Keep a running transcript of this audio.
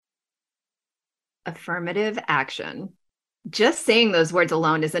Affirmative action. Just saying those words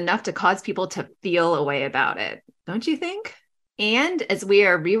alone is enough to cause people to feel a way about it, don't you think? And as we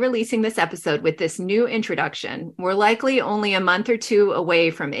are re releasing this episode with this new introduction, we're likely only a month or two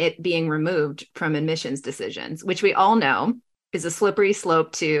away from it being removed from admissions decisions, which we all know is a slippery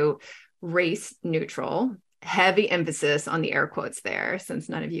slope to race neutral, heavy emphasis on the air quotes there, since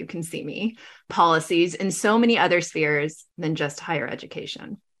none of you can see me, policies in so many other spheres than just higher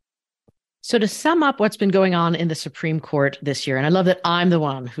education. So to sum up what's been going on in the Supreme Court this year, and I love that I'm the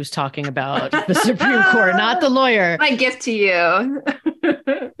one who's talking about the Supreme Court, not the lawyer. My gift to you.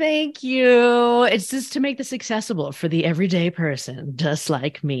 Thank you. It's just to make this accessible for the everyday person, just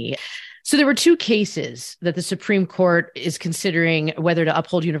like me. So there were two cases that the Supreme Court is considering whether to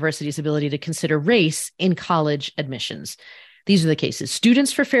uphold universities' ability to consider race in college admissions. These are the cases: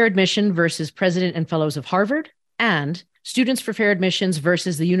 Students for Fair Admission versus President and Fellows of Harvard, and Students for Fair Admissions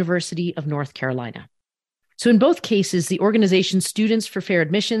versus the University of North Carolina. So in both cases, the organization Students for Fair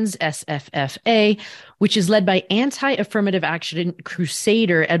Admissions, SFFA, which is led by anti-affirmative action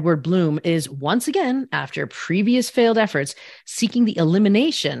crusader Edward Bloom, is once again, after previous failed efforts, seeking the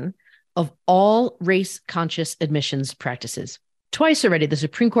elimination of all race-conscious admissions practices. Twice already, the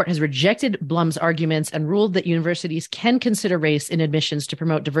Supreme Court has rejected Blum's arguments and ruled that universities can consider race in admissions to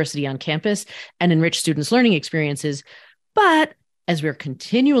promote diversity on campus and enrich students' learning experiences. But as we're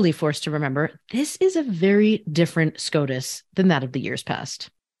continually forced to remember, this is a very different SCOTUS than that of the years past.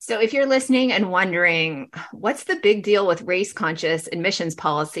 So if you're listening and wondering, what's the big deal with race-conscious admissions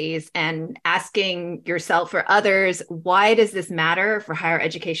policies, and asking yourself or others, why does this matter for higher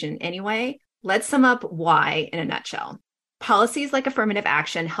education anyway? Let's sum up why in a nutshell. Policies like affirmative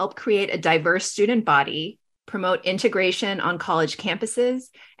action help create a diverse student body, promote integration on college campuses,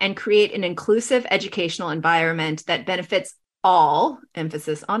 and create an inclusive educational environment that benefits all,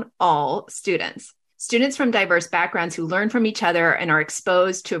 emphasis on all, students. Students from diverse backgrounds who learn from each other and are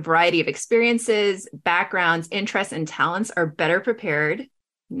exposed to a variety of experiences, backgrounds, interests, and talents are better prepared,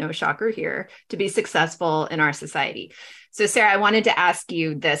 no shocker here, to be successful in our society. So, Sarah, I wanted to ask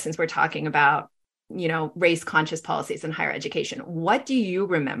you this, since we're talking about race-conscious policies in higher education. What do you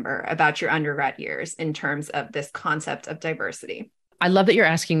remember about your undergrad years in terms of this concept of diversity? I love that you're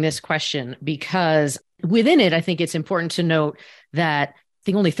asking this question, because within it, I think it's important to note that I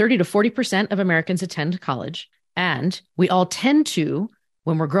think only 30 to 40% of Americans attend college. And we all tend to,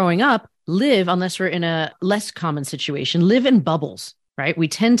 when we're growing up, live, unless we're in a less common situation, live in bubbles. Right? We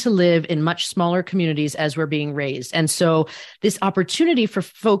tend to live in much smaller communities as we're being raised. And so this opportunity for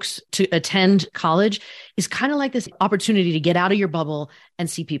folks to attend college is kind of like this opportunity to get out of your bubble and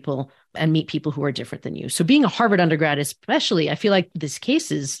see people and meet people who are different than you. So being a Harvard undergrad, especially, I feel like this case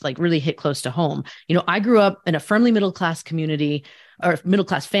is like really hit close to home. I grew up in a firmly middle-class community, or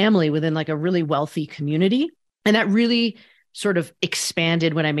middle-class family within like a really wealthy community. And that really sort of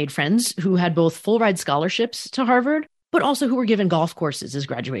expanded when I made friends who had both full ride scholarships to Harvard, but also who were given golf courses as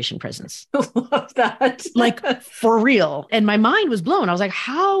graduation presents. Love that. Like, for real. And my mind was blown. I was like,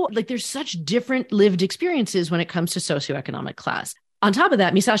 how, like, there's such different lived experiences when it comes to socioeconomic class. On top of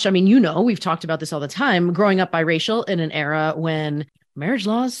that, Misasha, I mean, we've talked about this all the time, growing up biracial in an era when marriage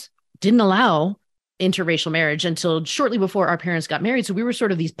laws didn't allow interracial marriage until shortly before our parents got married. So we were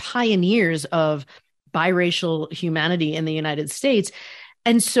sort of these pioneers of biracial humanity in the United States.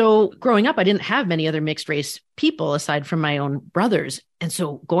 And so growing up, I didn't have many other mixed race people aside from my own brothers. And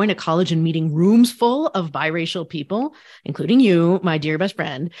so going to college and meeting rooms full of biracial people, including you, my dear best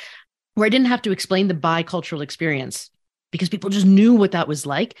friend, where I didn't have to explain the bicultural experience because people just knew what that was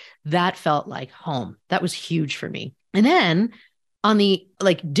like, that felt like home. That was huge for me. And then on the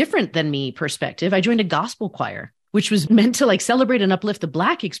different than me perspective, I joined a gospel choir, which was meant to celebrate and uplift the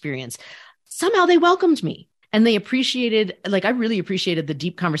Black experience. Somehow they welcomed me. And they appreciated, I really appreciated the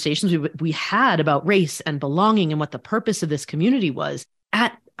deep conversations we had about race and belonging and what the purpose of this community was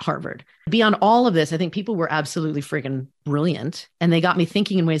at Harvard. Beyond all of this, I think people were absolutely friggin' brilliant. And they got me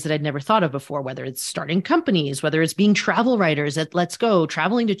thinking in ways that I'd never thought of before, whether it's starting companies, whether it's being travel writers at Let's Go,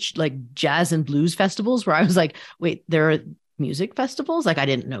 traveling to jazz and blues festivals where I was like, wait, there are music festivals? I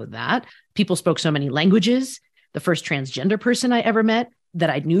didn't know that. People spoke so many languages. The first transgender person I ever met, that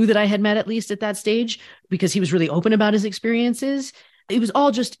I knew that I had met at least at that stage, because he was really open about his experiences. It was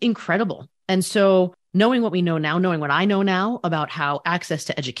all just incredible. And so knowing what we know now, knowing what I know now about how access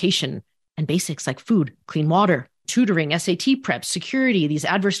to education and basics like food, clean water, tutoring, SAT prep, security, these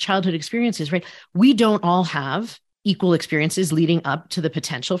adverse childhood experiences, right? We don't all have equal experiences leading up to the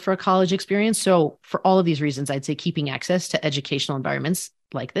potential for a college experience. So for all of these reasons, I'd say keeping access to educational environments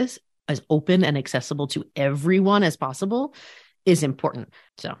like this as open and accessible to everyone as possible is important.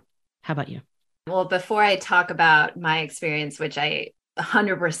 So how about you? Well, before I talk about my experience, which I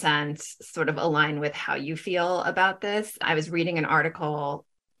 100% sort of align with how you feel about this, I was reading an article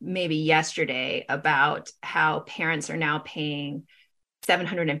maybe yesterday about how parents are now paying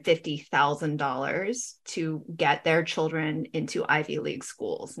 $750,000 to get their children into Ivy League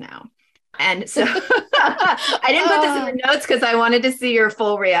schools now. And so I didn't put this in the notes because I wanted to see your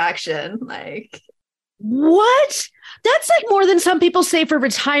full reaction. Like, what? That's like more than some people say for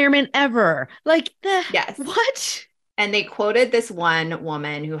retirement ever. Like, yes. what? And they quoted this one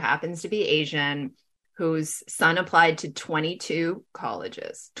woman who happens to be Asian, whose son applied to 22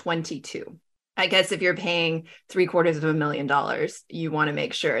 colleges, 22. I guess if you're paying $750,000, you want to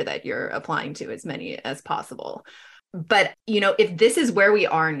make sure that you're applying to as many as possible. But, if this is where we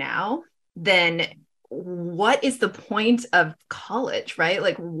are now, then what is the point of college, right?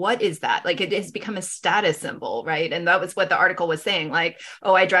 Like, what is that? Like, it has become a status symbol, right? And that was what the article was saying, like,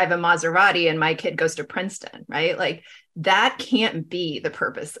 oh, I drive a Maserati and my kid goes to Princeton, right? Like, that can't be the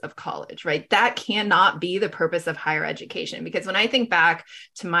purpose of college, right? That cannot be the purpose of higher education. Because when I think back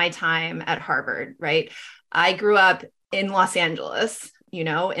to my time at Harvard, right, I grew up in Los Angeles, in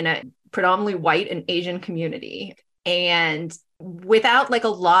a predominantly white and Asian community, and without like a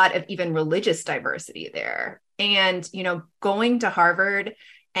lot of even religious diversity there. And, going to Harvard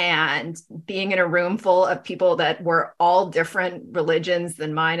and being in a room full of people that were all different religions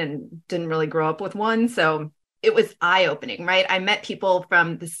than mine and didn't really grow up with one. So it was eye-opening, right? I met people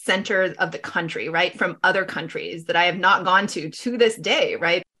from the center of the country, right? From other countries that I have not gone to this day,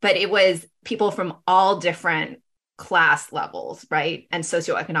 right? But it was people from all different class levels, right? And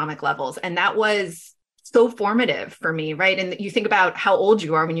socioeconomic levels. And that was so formative for me, right? And you think about how old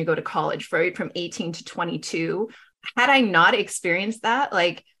you are when you go to college, right? From 18 to 22. Had I not experienced that,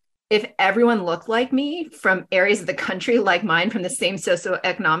 like if everyone looked like me from areas of the country like mine from the same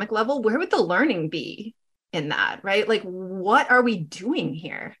socioeconomic level, where would the learning be in that, right? Like, what are we doing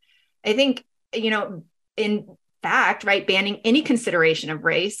here? I think, in fact, right, banning any consideration of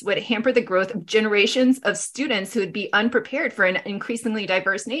race would hamper the growth of generations of students who would be unprepared for an increasingly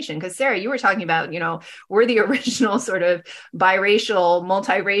diverse nation. Because Sarah, you were talking about, we're the original sort of biracial,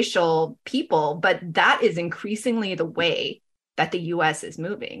 multiracial people, but that is increasingly the way that the US is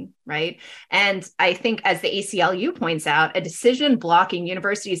moving, right? And I think, as the ACLU points out, a decision blocking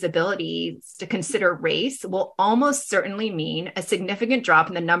universities' ability to consider race will almost certainly mean a significant drop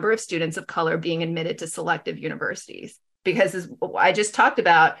in the number of students of color being admitted to selective universities. Because as I just talked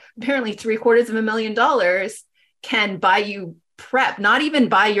about, apparently $750,000 can buy you prep, not even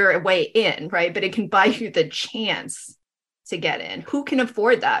buy your way in, right? But it can buy you the chance to get in. Who can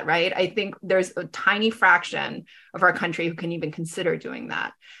afford that, right? I think there's a tiny fraction of our country who can even consider doing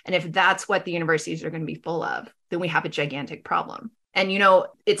that. And if that's what the universities are going to be full of, then we have a gigantic problem. And,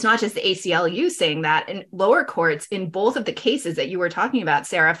 it's not just the ACLU saying that. And lower courts in both of the cases that you were talking about,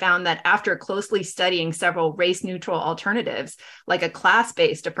 Sarah, found that after closely studying several race-neutral alternatives, like a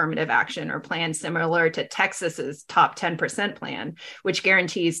class-based affirmative action or plan similar to Texas's top 10% plan, which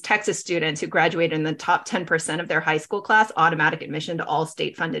guarantees Texas students who graduated in the top 10% of their high school class automatic admission to all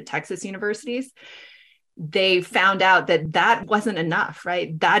state-funded Texas universities, they found out that that wasn't enough,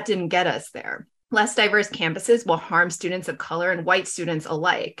 right? That didn't get us there. Less diverse campuses will harm students of color and white students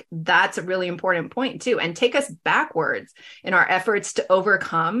alike. That's a really important point too, and take us backwards in our efforts to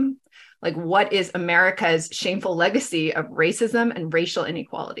overcome like what is America's shameful legacy of racism and racial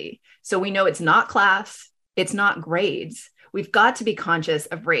inequality. So we know it's not class, it's not grades. We've got to be conscious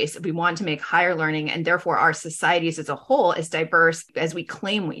of race if we want to make higher learning and therefore our societies as a whole as diverse as we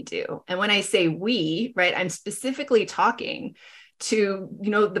claim we do. And when I say we, right, I'm specifically talking to,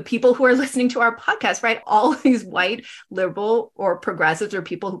 the people who are listening to our podcast, right? All these white liberal or progressives or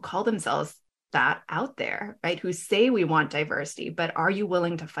people who call themselves that out there, right? Who say we want diversity, but are you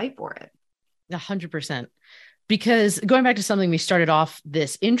willing to fight for it? 100%. Because going back to something we started off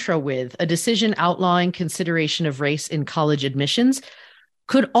this intro with, a decision outlawing consideration of race in college admissions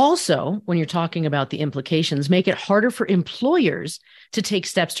could also, when you're talking about the implications, make it harder for employers to take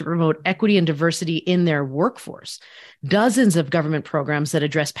steps to promote equity and diversity in their workforce. Dozens of government programs that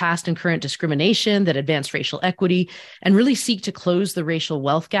address past and current discrimination, that advance racial equity, and really seek to close the racial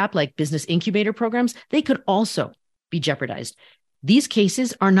wealth gap, like business incubator programs, they could also be jeopardized. These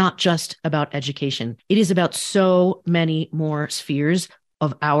cases are not just about education. It is about so many more spheres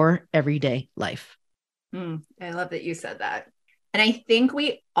of our everyday life. I love that you said that. And I think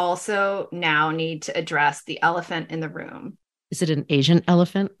we also now need to address the elephant in the room. Is it an Asian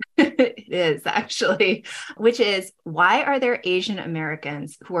elephant? It is actually, which is, why are there Asian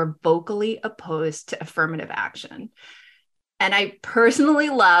Americans who are vocally opposed to affirmative action? And I personally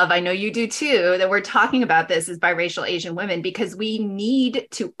love, I know you do too, that we're talking about this as biracial Asian women because we need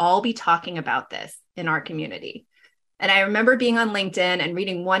to all be talking about this in our community. And I remember being on LinkedIn and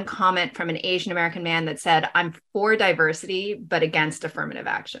reading one comment from an Asian American man that said, I'm for diversity, but against affirmative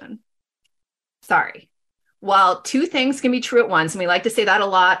action. Sorry. While two things can be true at once, and we like to say that a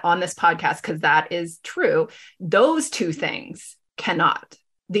lot on this podcast because that is true, those two things cannot.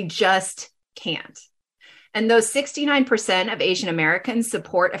 They just can't. And those 69% of Asian Americans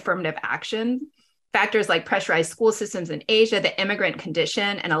support affirmative action. Factors like pressurized school systems in Asia, the immigrant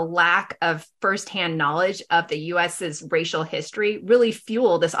condition, and a lack of firsthand knowledge of the US's racial history really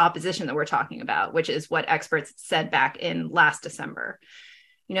fuel this opposition that we're talking about, which is what experts said back in last December.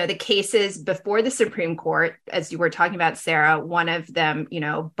 You know, the cases before the Supreme Court, as you were talking about, Sarah, one of them,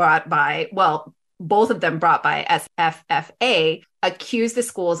 both of them brought by SFFA, accused the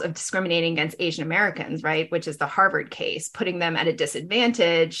schools of discriminating against Asian Americans, right? Which is the Harvard case, putting them at a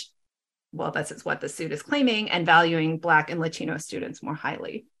disadvantage. Well, that's what the suit is claiming, and valuing Black and Latino students more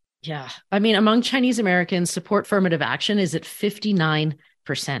highly. Yeah. I mean, among Chinese Americans, support affirmative action is at 59%,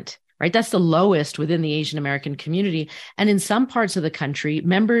 right? That's the lowest within the Asian American community. And in some parts of the country,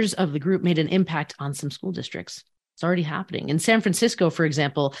 members of the group made an impact on some school districts. It's already happening. In San Francisco, for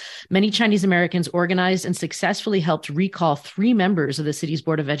example, many Chinese Americans organized and successfully helped recall 3 members of the city's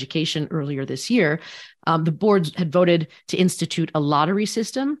Board of Education earlier this year. The board had voted to institute a lottery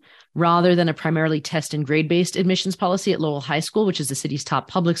system rather than a primarily test and grade-based admissions policy at Lowell High School, which is the city's top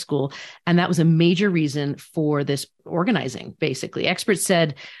public school. And that was a major reason for this organizing, basically. Experts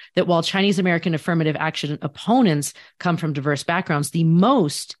said that while Chinese American affirmative action opponents come from diverse backgrounds, the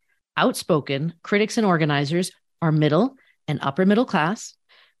most outspoken critics and organizers are middle and upper middle class,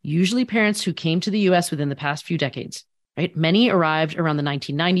 usually parents who came to the U.S. within the past few decades. Right? Many arrived around the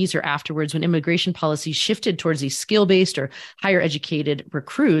 1990s or afterwards when immigration policies shifted towards these skill-based or higher educated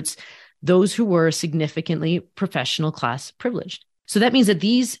recruits, those who were significantly professional class privileged. So that means that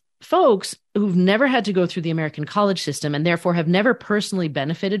these folks who've never had to go through the American college system and therefore have never personally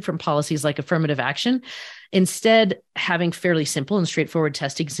benefited from policies like affirmative action, instead having fairly simple and straightforward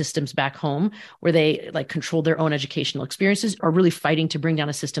testing systems back home where they control their own educational experiences, are really fighting to bring down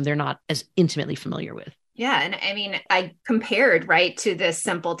a system they're not as intimately familiar with. Yeah. And I mean, I compared, right, to this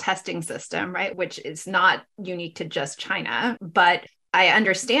simple testing system, right, which is not unique to just China, but I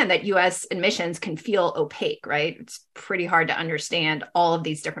understand that US admissions can feel opaque, right? It's pretty hard to understand all of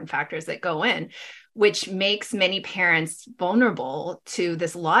these different factors that go in, which makes many parents vulnerable to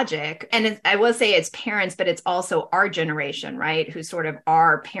this logic. And I will say it's parents, but it's also our generation, right? Who sort of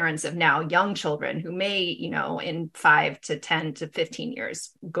are parents of now young children who may, in 5 to 10 to 15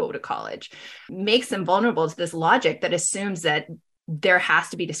 years go to college, makes them vulnerable to this logic that assumes that there has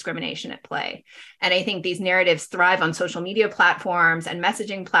to be discrimination at play. And I think these narratives thrive on social media platforms and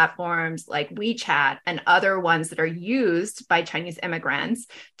messaging platforms like WeChat and other ones that are used by Chinese immigrants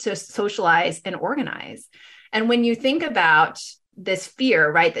to socialize and organize. And when you think about this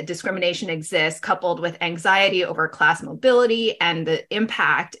fear, right, that discrimination exists, coupled with anxiety over class mobility and the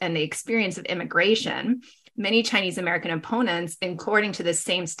impact and the experience of immigration, many Chinese American opponents, according to this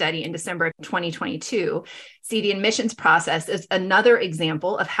same study in December of 2022, see the admissions process as another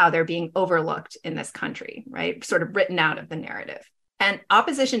example of how they're being overlooked in this country, right? Sort of written out of the narrative. And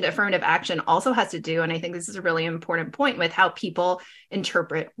opposition to affirmative action also has to do, and I think this is a really important point, with how people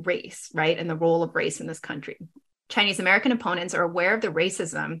interpret race, right? And the role of race in this country. Chinese American opponents are aware of the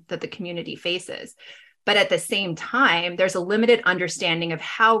racism that the community faces. But at the same time, there's a limited understanding of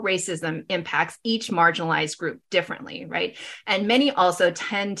how racism impacts each marginalized group differently, right? And many also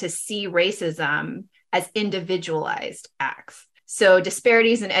tend to see racism as individualized acts. So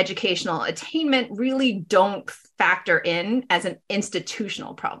disparities in educational attainment really don't factor in as an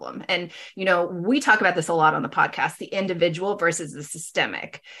institutional problem. And, we talk about this a lot on the podcast, the individual versus the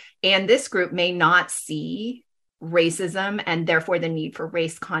systemic. And this group may not see racism and therefore the need for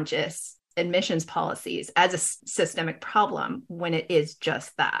race-conscious admissions policies as a systemic problem when it is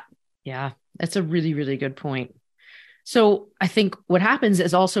just that. Yeah, that's a really, really good point. So I think what happens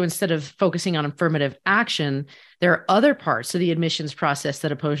is also, instead of focusing on affirmative action, there are other parts of the admissions process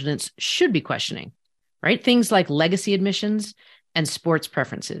that opponents should be questioning, right? Things like legacy admissions and sports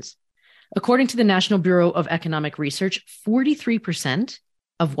preferences. According to the National Bureau of Economic Research, 43%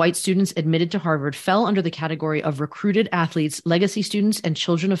 of white students admitted to Harvard fell under the category of recruited athletes, legacy students, and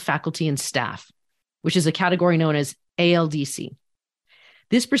children of faculty and staff, which is a category known as ALDC.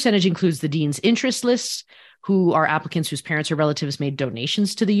 This percentage includes the dean's interest lists, who are applicants whose parents or relatives made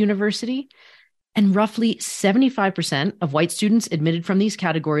donations to the university. And roughly 75% of white students admitted from these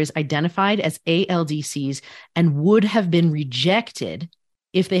categories identified as ALDCs and would have been rejected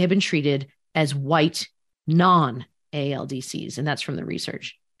if they had been treated as white non-ALDCs. And that's from the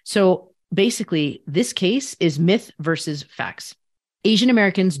research. So basically, this case is myth versus facts. Asian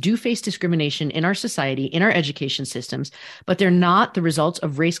Americans do face discrimination in our society, in our education systems, but they're not the results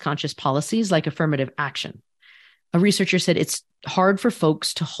of race-conscious policies like affirmative action. A researcher said it's hard for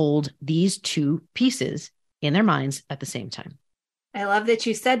folks to hold these two pieces in their minds at the same time. I love that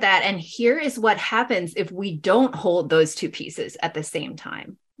you said that. And here is what happens if we don't hold those two pieces at the same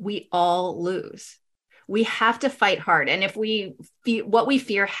time. We all lose. We have to fight hard. And if what we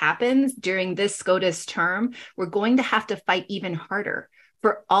fear happens during this SCOTUS term, we're going to have to fight even harder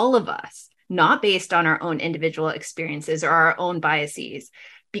for all of us, not based on our own individual experiences or our own biases,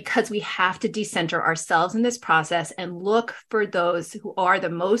 because we have to decenter ourselves in this process and look for those who are the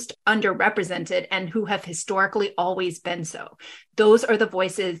most underrepresented and who have historically always been so. Those are the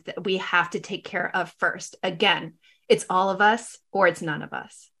voices that we have to take care of first. Again, it's all of us or it's none of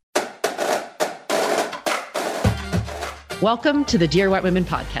us. Welcome to the Dear White Women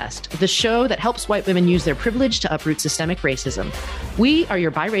podcast, the show that helps white women use their privilege to uproot systemic racism. We are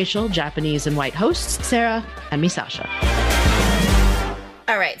your biracial, Japanese, and white hosts, Sarah and me, Sasha.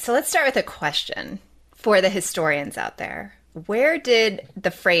 All right, so let's start with a question for the historians out there. Where did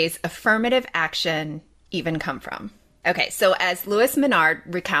the phrase affirmative action even come from? Okay, so as Louis Menard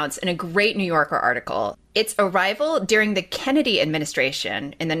recounts in a great New Yorker article, its arrival during the Kennedy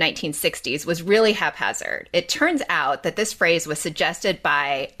administration in the 1960s was really haphazard. It turns out that this phrase was suggested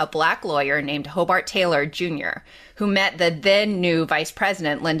by a Black lawyer named Hobart Taylor Jr., who met the then new Vice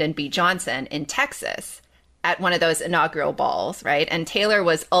President Lyndon B. Johnson in Texas at one of those inaugural balls, right? And Taylor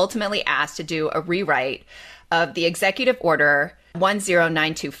was ultimately asked to do a rewrite of the Executive Order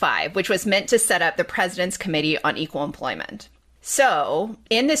 10925, which was meant to set up the President's Committee on Equal Employment. So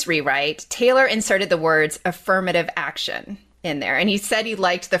in this rewrite, Taylor inserted the words affirmative action in there. And he said he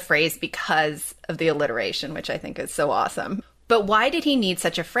liked the phrase because of the alliteration, which I think is so awesome. But why did he need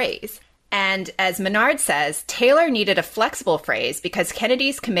such a phrase? And as Menard says, Taylor needed a flexible phrase because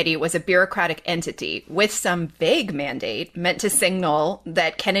Kennedy's committee was a bureaucratic entity with some vague mandate meant to signal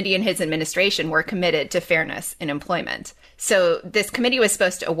that Kennedy and his administration were committed to fairness in employment. So this committee was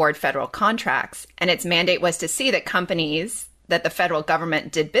supposed to award federal contracts, and its mandate was to see that companies that the federal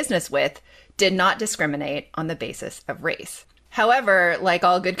government did business with did not discriminate on the basis of race. However, like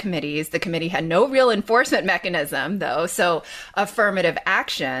all good committees, the committee had no real enforcement mechanism, though, so affirmative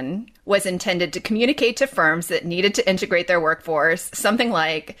action was intended to communicate to firms that needed to integrate their workforce something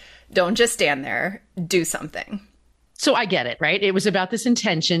like, don't just stand there, do something. So I get it, right? It was about this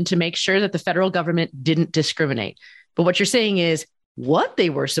intention to make sure that the federal government didn't discriminate. But what you're saying is what they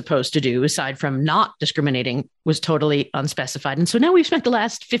were supposed to do, aside from not discriminating, was totally unspecified. And so now we've spent the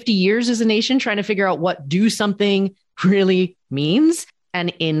last 50 years as a nation trying to figure out what do something really means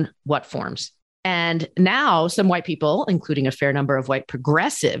and in what forms. And now some white people, including a fair number of white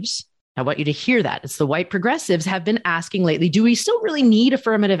progressives, I want you to hear that. It's the white progressives have been asking lately, do we still really need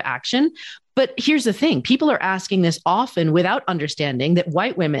affirmative action? But here's the thing. People are asking this often without understanding that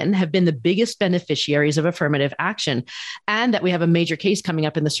white women have been the biggest beneficiaries of affirmative action and that we have a major case coming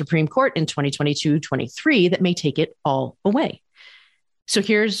up in the Supreme Court in 2022-23 that may take it all away. So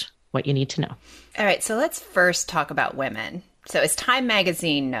here's what you need to know. All right, so let's first talk about women. So as Time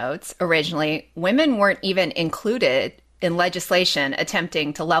magazine notes, originally, women weren't even included in legislation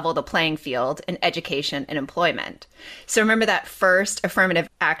attempting to level the playing field in education and employment. So remember that first affirmative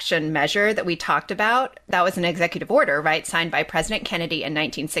action measure that we talked about? That was an executive order, right, signed by President Kennedy in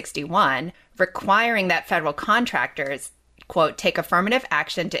 1961, requiring that federal contractors, quote, take affirmative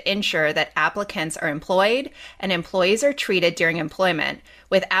action to ensure that applicants are employed and employees are treated during employment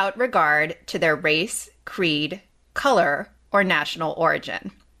without regard to their race, creed, color, or national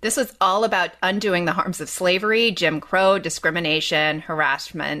origin. This was all about undoing the harms of slavery, Jim Crow, discrimination,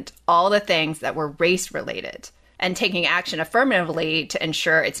 harassment, all the things that were race-related, and taking action affirmatively to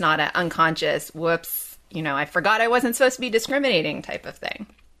ensure it's not an unconscious, whoops, I forgot I wasn't supposed to be discriminating type of thing.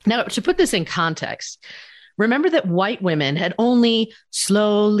 Now, to put this in context, remember that white women had only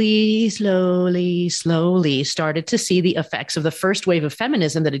slowly started to see the effects of the first wave of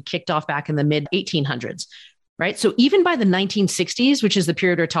feminism that had kicked off back in the mid-1800s. Right. So even by the 1960s, which is the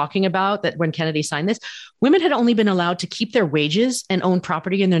period we're talking about, that when Kennedy signed this, women had only been allowed to keep their wages and own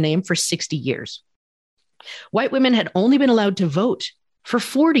property in their name for 60 years. White women had only been allowed to vote for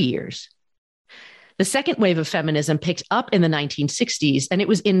 40 years. The second wave of feminism picked up in the 1960s, and it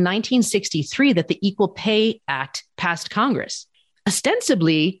was in 1963 that the Equal Pay Act passed Congress,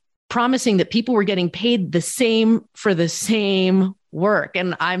 ostensibly promising that people were getting paid the same for the same work.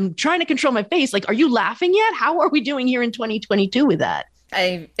 And I'm trying to control my face. Like, are you laughing yet? How are we doing here in 2022 with that?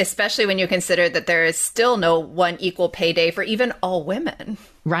 Especially when you consider that there is still no one equal pay day for even all women.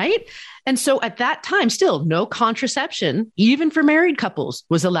 Right. And so at that time, still no contraception, even for married couples,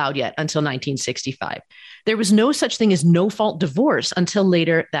 was allowed yet until 1965. There was no such thing as no-fault divorce until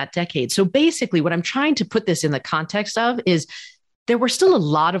later that decade. So basically, what I'm trying to put this in the context of is there were still a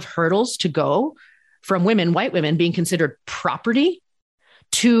lot of hurdles to go from women, white women, being considered property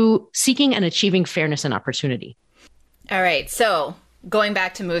to seeking and achieving fairness and opportunity. All right. So going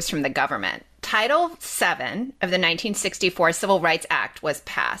back to moves from the government, Title VII of the 1964 Civil Rights Act was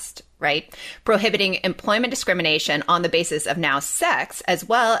passed, right? Prohibiting employment discrimination on the basis of now sex, as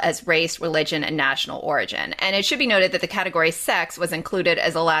well as race, religion, and national origin. And it should be noted that the category sex was included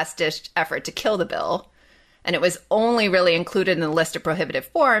as a last-ditch effort to kill the bill. And it was only really included in the list of prohibitive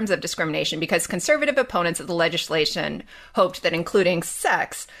forms of discrimination because conservative opponents of the legislation hoped that including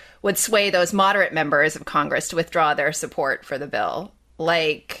sex would sway those moderate members of Congress to withdraw their support for the bill.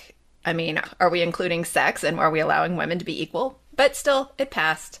 Like, I mean, are we including sex and are we allowing women to be equal? But still, it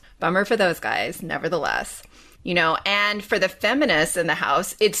passed. Bummer for those guys, nevertheless. You know, and for the feminists in the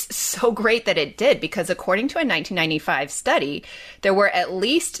House, it's so great that it did because according to a 1995 study, there were at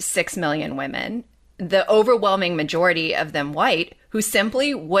least 6 million women, the overwhelming majority of them white, who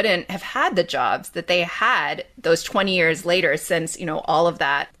simply wouldn't have had the jobs that they had those 20 years later since, you know, all of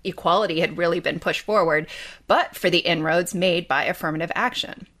that equality had really been pushed forward, but for the inroads made by affirmative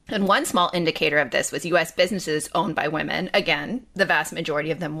action. And one small indicator of this was U.S. businesses owned by women, again, the vast majority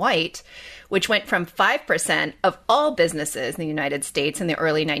of them white, which went from 5% of all businesses in the United States in the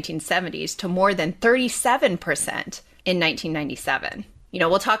early 1970s to more than 37% in 1997. You know,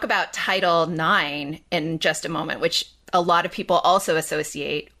 we'll talk about Title IX in just a moment, which a lot of people also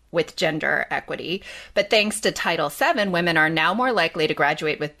associate with gender equity. But thanks to Title VII, women are now more likely to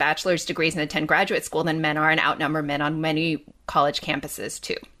graduate with bachelor's degrees and attend graduate school than men are and outnumber men on many college campuses,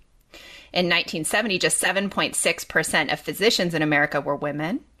 too. In 1970, just 7.6% of physicians in America were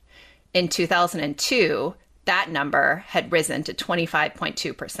women. In 2002, that number had risen to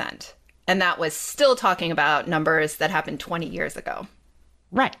 25.2%. And that was still talking about numbers that happened 20 years ago.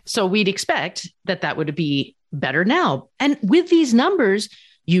 Right. So we'd expect that that would be better now. And with these numbers,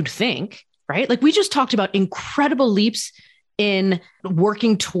 you'd think, right? Like we just talked about incredible leaps in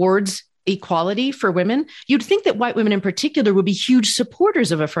working towards equality for women. You'd think that white women in particular would be huge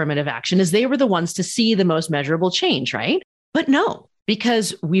supporters of affirmative action as they were the ones to see the most measurable change, right? But no,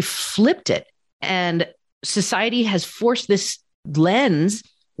 because we've flipped it and society has forced this lens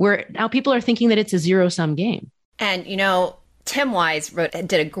where now people are thinking that it's a zero-sum game. And, you know, Tim Wise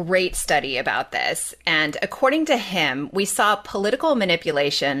did a great study about this. And according to him, we saw political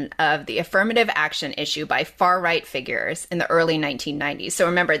manipulation of the affirmative action issue by far-right figures in the early 1990s. So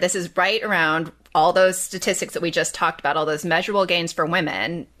remember, this is right around all those statistics that we just talked about, all those measurable gains for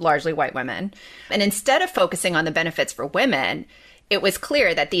women, largely white women. And instead of focusing on the benefits for women, it was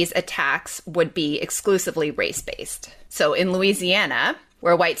clear that these attacks would be exclusively race-based. So in Louisiana,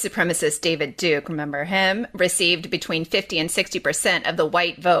 where white supremacist David Duke, remember him, received between 50 and 60% of the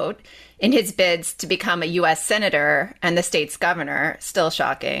white vote in his bids to become a U.S. senator and the state's governor, still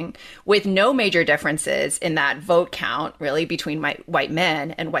shocking, with no major differences in that vote count, really, between white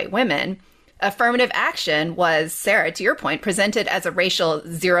men and white women. Affirmative action was, Sarah, to your point, presented as a racial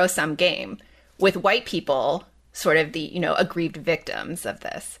zero-sum game, with white people sort of the, you know, aggrieved victims of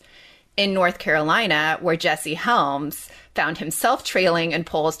this. In North Carolina, where Jesse Helms found himself trailing in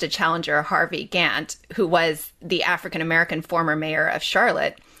polls to challenger Harvey Gantt, who was the African-American former mayor of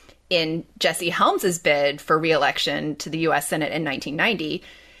Charlotte, in Jesse Helms's bid for re-election to the U.S. Senate in 1990,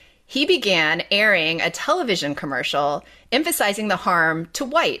 he began airing a television commercial emphasizing the harm to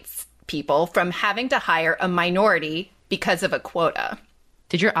white people from having to hire a minority because of a quota.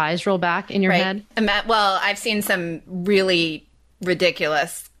 Did your eyes roll back in your head? Well, I've seen some really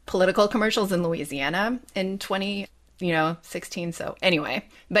ridiculous political commercials in Louisiana in 2016. So anyway,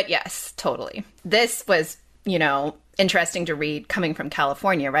 but yes, totally. This was, you know, interesting to read coming from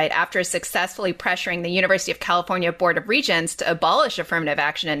California, right? After successfully pressuring the University of California Board of Regents to abolish affirmative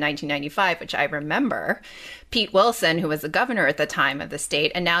action in 1995, which I remember, Pete Wilson, who was the governor at the time of the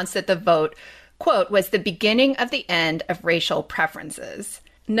state, announced that the vote, quote, was the beginning of the end of racial preferences.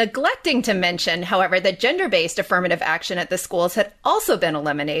 Neglecting to mention, however, that gender-based affirmative action at the schools had also been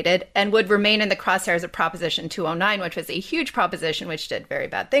eliminated and would remain in the crosshairs of Proposition 209, which was a huge proposition which did very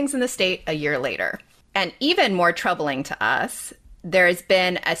bad things in the state a year later. And even more troubling to us, there has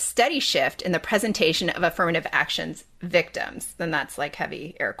been a steady shift in the presentation of affirmative action's victims. And that's like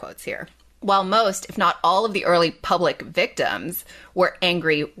heavy air quotes here. While most, if not all of the early public victims were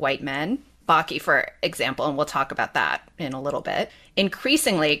angry white men, Bakke, for example, and we'll talk about that in a little bit,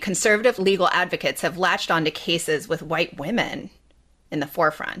 increasingly conservative legal advocates have latched onto cases with white women in the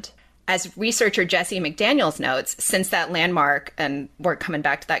forefront. As researcher Jesse McDaniels notes, since that landmark, and we're coming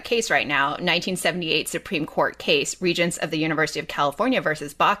back to that case right now, 1978 Supreme Court case, Regents of the University of California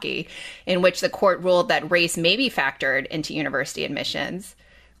versus Bakke, in which the court ruled that race may be factored into university admissions,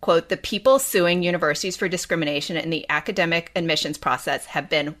 quote, the people suing universities for discrimination in the academic admissions process have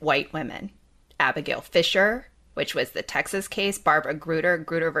been white women. Abigail Fisher, which was the Texas case, Barbara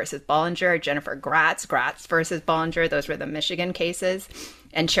Grutter versus Bollinger, Jennifer Gratz versus Bollinger, those were the Michigan cases,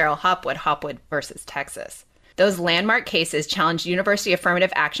 and Cheryl Hopwood versus Texas. Those landmark cases challenged university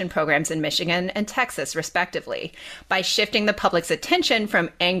affirmative action programs in Michigan and Texas, respectively, by shifting the public's attention from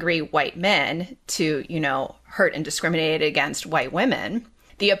angry white men to, hurt and discriminated against white women.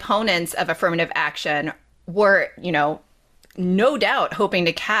 The opponents of affirmative action were, no doubt hoping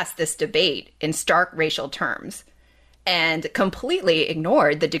to cast this debate in stark racial terms, and completely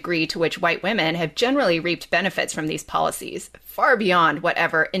ignored the degree to which white women have generally reaped benefits from these policies, far beyond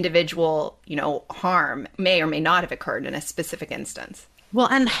whatever individual, harm may or may not have occurred in a specific instance. Well,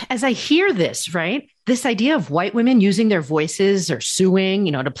 and as I hear this, right, this idea of white women using their voices or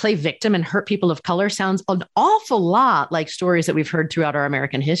suing, to play victim and hurt people of color sounds an awful lot like stories that we've heard throughout our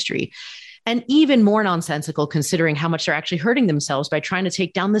American history. And even more nonsensical considering how much they're actually hurting themselves by trying to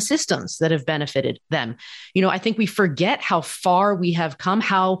take down the systems that have benefited them. I think we forget how far we have come,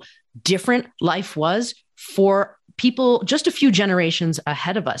 how different life was for people just a few generations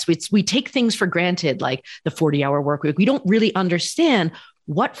ahead of us. We take things for granted, like the 40-hour work week. We don't really understand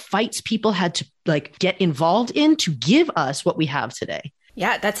what fights people had to get involved in to give us what we have today.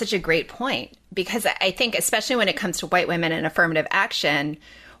 Yeah, that's such a great point, because I think especially when it comes to white women and affirmative action,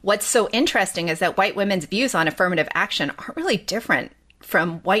 what's so interesting is that white women's views on affirmative action aren't really different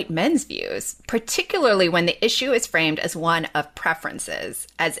from white men's views, particularly when the issue is framed as one of preferences,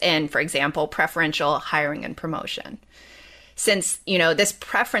 as in, for example, preferential hiring and promotion. Since, this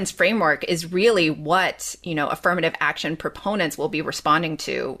preference framework is really what, affirmative action proponents will be responding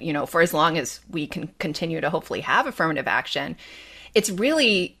to, for as long as we can continue to hopefully have affirmative action, it's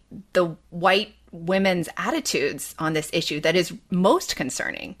really the white women's attitudes on this issue that is most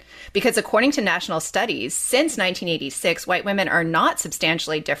concerning. Because according to national studies, since 1986, white women are not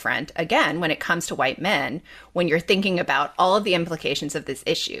substantially different, again, when it comes to white men, when you're thinking about all of the implications of this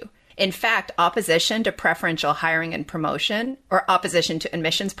issue. In fact, opposition to preferential hiring and promotion, or opposition to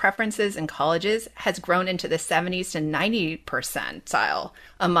admissions preferences in colleges, has grown into the 70s to 90% percentile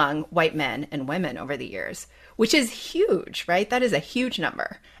among white men and women over the years, which is huge, right? That is a huge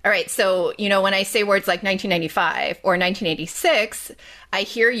number. All right. So, when I say words like 1995 or 1986, I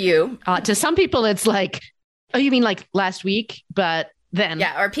hear you. To some people, it's like, oh, you mean like last week? But then.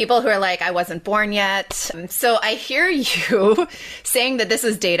 Yeah. Or people who are like, I wasn't born yet. So I hear you saying that this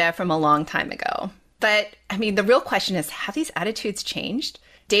is data from a long time ago. But the real question is, have these attitudes changed?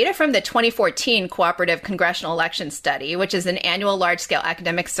 Data from the 2014 Cooperative Congressional Election Study, which is an annual large-scale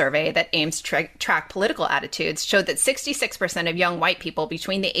academic survey that aims to track political attitudes, showed that 66% of young white people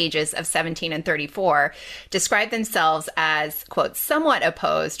between the ages of 17 and 34 described themselves as, quote, somewhat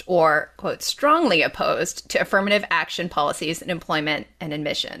opposed or, quote, strongly opposed to affirmative action policies in employment and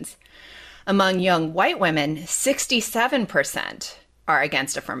admissions. Among young white women, 67% are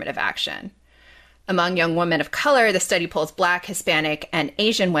against affirmative action. Among young women of color, the study polls Black, Hispanic, and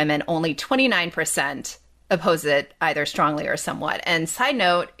Asian women. Only 29% oppose it either strongly or somewhat. And side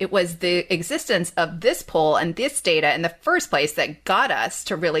note, it was the existence of this poll and this data in the first place that got us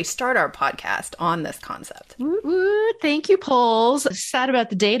to really start our podcast on this concept. Ooh, thank you, polls. Sad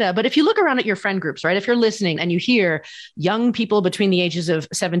about the data. But if you look around at your friend groups, right, if you're listening and you hear young people between the ages of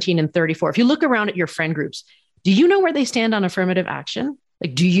 17 and 34, if you look around at your friend groups, do you know where they stand on affirmative action?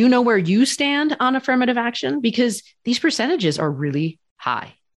 Do you know where you stand on affirmative action? Because these percentages are really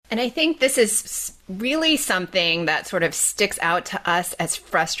high. And I think this is really something that sort of sticks out to us as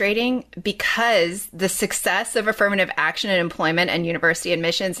frustrating, because the success of affirmative action in employment and university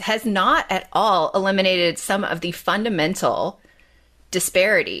admissions has not at all eliminated some of the fundamental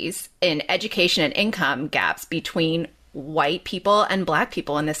disparities in education and income gaps between white people and Black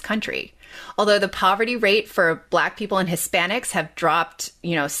people in this country. Although the poverty rate for Black people and Hispanics have dropped,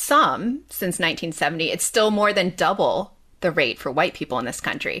 some since 1970, it's still more than double the rate for white people in this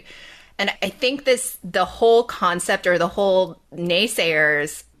country. And I think the whole concept, or the whole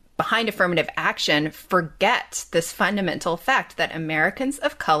naysayers behind affirmative action forget this fundamental fact that Americans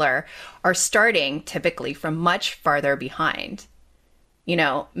of color are starting typically from much farther behind. You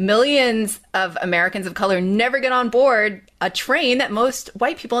know, millions of Americans of color never get on board a train that most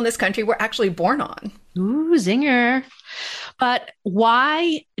white people in this country were actually born on. Ooh, zinger. But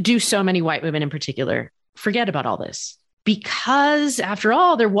why do so many white women in particular forget about all this? Because after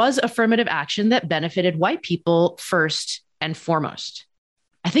all, there was affirmative action that benefited white people first and foremost.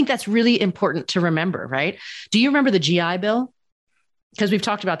 I think that's really important to remember, right? Do you remember the GI Bill? Because we've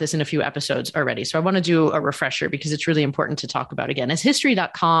talked about this in a few episodes already. So I want to do a refresher because it's really important to talk about again. As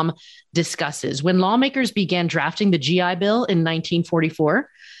History.com discusses, when lawmakers began drafting the GI Bill in 1944,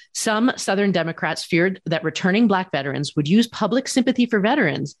 some Southern Democrats feared that returning Black veterans would use public sympathy for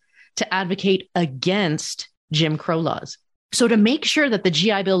veterans to advocate against Jim Crow laws. So to make sure that the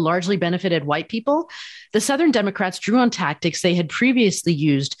GI Bill largely benefited white people, the Southern Democrats drew on tactics they had previously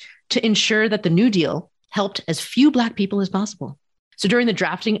used to ensure that the New Deal helped as few Black people as possible. So during the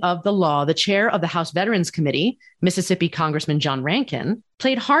drafting of the law, the chair of the House Veterans Committee, Mississippi Congressman John Rankin,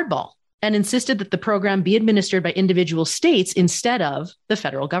 played hardball and insisted that the program be administered by individual states instead of the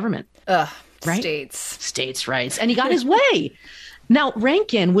federal government. Right? States' rights. And he got his way. Now,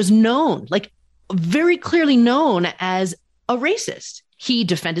 Rankin was known, like very clearly known as a racist. He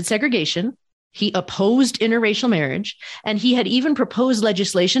defended segregation. He opposed interracial marriage, and he had even proposed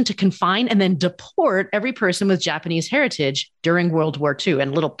legislation to confine and then deport every person with Japanese heritage during World War II.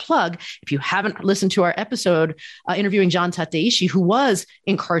 And a little plug, if you haven't listened to our episode interviewing John Tateishi, who was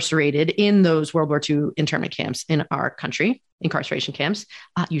incarcerated in those World War II internment camps in our country, incarceration camps,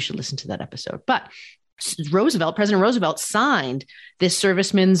 you should listen to that episode. But President Roosevelt signed this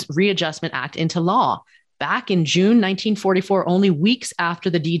Servicemen's Readjustment Act into law back in June 1944, only weeks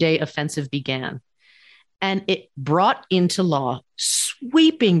after the D-Day offensive began. And it brought into law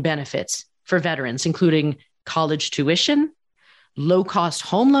sweeping benefits for veterans, including college tuition, low-cost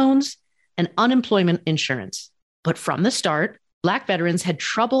home loans, and unemployment insurance. But from the start, Black veterans had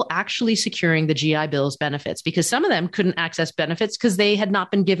trouble actually securing the GI Bill's benefits because some of them couldn't access benefits because they had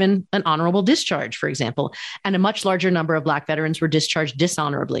not been given an honorable discharge, for example. And a much larger number of Black veterans were discharged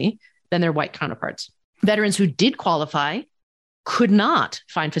dishonorably than their white counterparts. Veterans who did qualify could not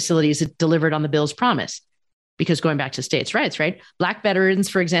find facilities that delivered on the bill's promise because going back to states' rights, right? Black veterans,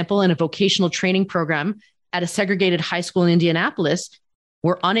 for example, in a vocational training program at a segregated high school in Indianapolis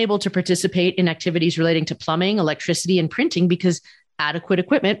were unable to participate in activities relating to plumbing, electricity, and printing because adequate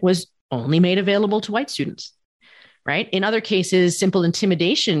equipment was only made available to white students, right? In other cases, simple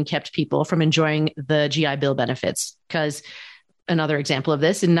intimidation kept people from enjoying the GI Bill benefits because another example of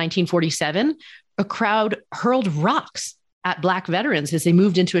this, in 1947, a crowd hurled rocks at Black veterans as they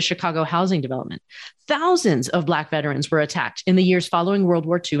moved into a Chicago housing development. Thousands of Black veterans were attacked in the years following World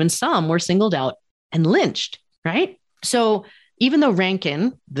War II, and some were singled out and lynched, right? So even though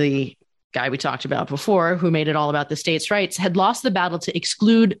Rankin, the guy we talked about before, who made it all about the states' rights, had lost the battle to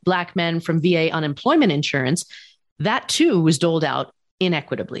exclude Black men from VA unemployment insurance, that too was doled out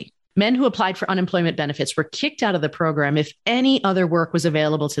inequitably. Men who applied for unemployment benefits were kicked out of the program if any other work was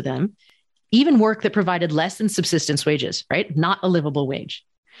available to them, even work that provided less than subsistence wages, right? Not a livable wage.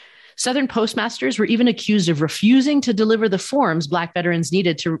 Southern postmasters were even accused of refusing to deliver the forms Black veterans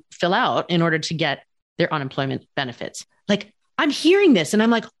needed to fill out in order to get their unemployment benefits. Like, I'm hearing this and I'm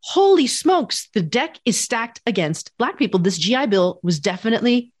like, holy smokes, the deck is stacked against Black people. This GI Bill was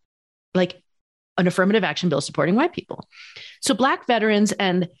definitely like an affirmative action bill supporting white people. So Black veterans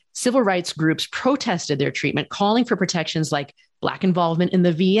and civil rights groups protested their treatment, calling for protections like Black involvement in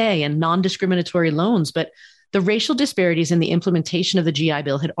the VA and non-discriminatory loans. But the racial disparities in the implementation of the GI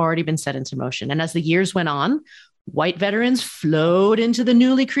Bill had already been set into motion. And as the years went on, white veterans flowed into the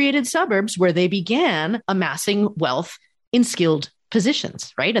newly created suburbs where they began amassing wealth in skilled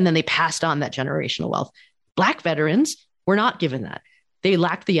positions, right? And then they passed on that generational wealth. Black veterans were not given that. They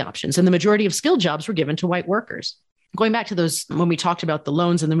lacked the options, and the majority of skilled jobs were given to white workers. Going back to those, when we talked about the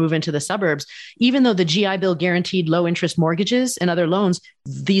loans and the move into the suburbs, even though the GI Bill guaranteed low interest mortgages and other loans,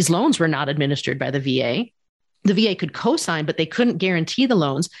 these loans were not administered by the VA. The VA could co-sign, but they couldn't guarantee the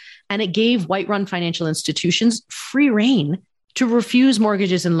loans. And it gave white-run financial institutions free rein to refuse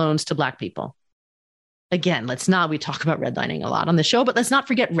mortgages and loans to Black people. Again, we talk about redlining a lot on the show, but let's not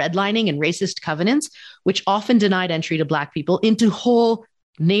forget redlining and racist covenants, which often denied entry to Black people into whole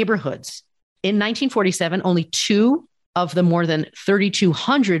neighborhoods. In 1947, only 2 of the more than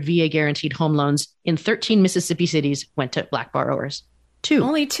 3,200 VA guaranteed home loans in 13 Mississippi cities went to Black borrowers. 2.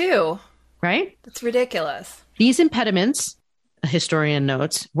 Only 2. Right? That's ridiculous. These impediments a historian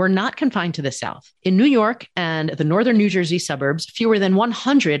notes, were not confined to the South. In New York and the northern New Jersey suburbs, fewer than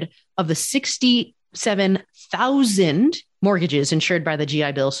 100 of the 67,000 mortgages insured by the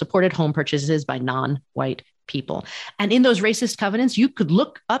GI Bill supported home purchases by non-white people. And in those racist covenants, you could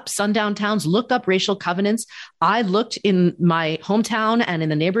look up sundown towns, look up racial covenants. I looked in my hometown and in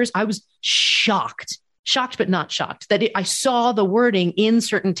the neighbors. I was shocked, but not shocked that I saw the wording in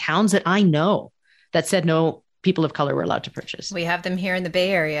certain towns that I know that said no people of color were allowed to purchase. We have them here in the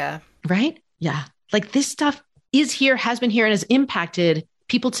Bay Area. Right? Yeah. Like this stuff is here, has been here, and has impacted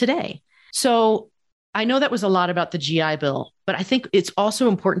people today. So I know that was a lot about the GI Bill, but I think it's also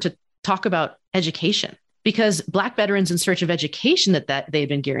important to talk about education, because Black veterans in search of education that they'd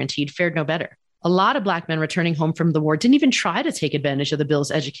been guaranteed fared no better. A lot of Black men returning home from the war didn't even try to take advantage of the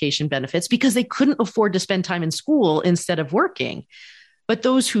bill's education benefits because they couldn't afford to spend time in school instead of working. But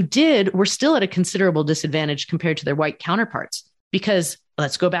those who did were still at a considerable disadvantage compared to their white counterparts, because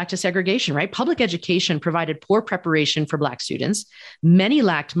let's go back to segregation, right? Public education provided poor preparation for Black students. Many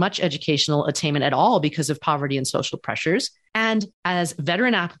lacked much educational attainment at all because of poverty and social pressures. And as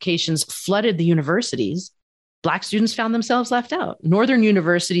veteran applications flooded the universities, Black students found themselves left out. Northern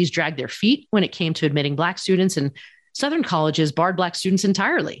universities dragged their feet when it came to admitting Black students, and Southern colleges barred Black students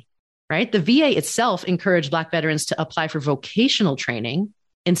entirely. Right? The VA itself encouraged Black veterans to apply for vocational training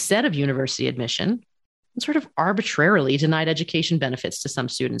instead of university admission, and sort of arbitrarily denied education benefits to some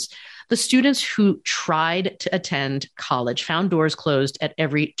students. The students who tried to attend college found doors closed at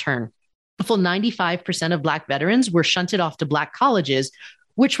every turn. A full 95% of Black veterans were shunted off to Black colleges,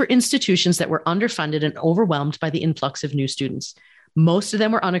 which were institutions that were underfunded and overwhelmed by the influx of new students. Most of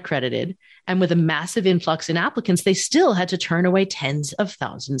them were unaccredited, and with a massive influx in applicants, they still had to turn away tens of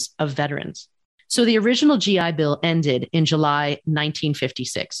thousands of veterans. So the original GI Bill ended in July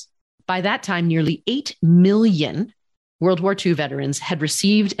 1956. By that time, nearly 8 million World War II veterans had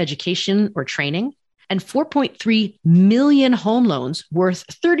received education or training, and 4.3 million home loans worth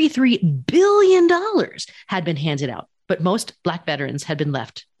 $33 billion had been handed out. But most Black veterans had been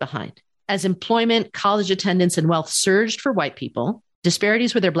left behind. As employment, college attendance, and wealth surged for white people,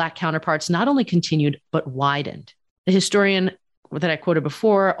 disparities with their Black counterparts not only continued, but widened. The historian that I quoted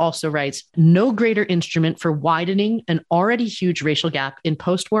before also writes, no greater instrument for widening an already huge racial gap in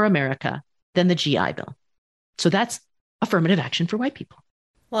post-war America than the GI Bill. So that's affirmative action for white people.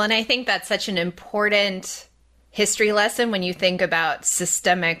 Well, and I think that's such an important history lesson when you think about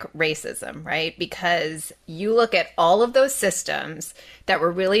systemic racism, right? Because you look at all of those systems that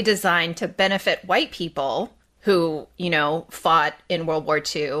were really designed to benefit white people who, fought in World War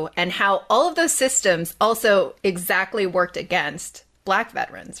II, and how all of those systems also exactly worked against Black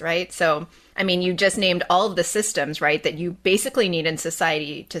veterans, right? So, I mean, you just named all of the systems, right, that you basically need in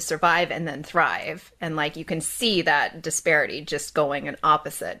society to survive and then thrive. And you can see that disparity just going in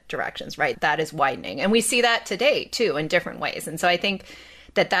opposite directions, right? That is widening. And we see that today, too, in different ways. And so I think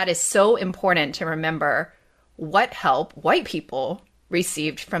that is so important to remember what help white people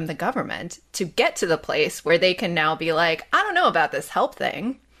received from the government to get to the place where they can now be like, I don't know about this help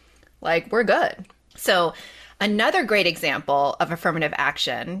thing. We're good. So another great example of affirmative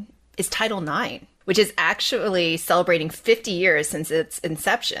action is Title IX, which is actually celebrating 50 years since its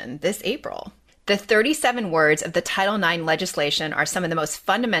inception this April. The 37 words of the Title IX legislation are some of the most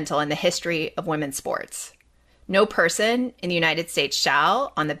fundamental in the history of women's sports. No person in the United States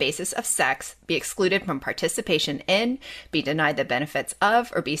shall, on the basis of sex, be excluded from participation in, be denied the benefits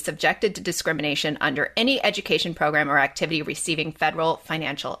of, or be subjected to discrimination under any education program or activity receiving federal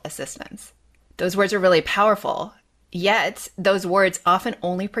financial assistance. Those words are really powerful, yet those words often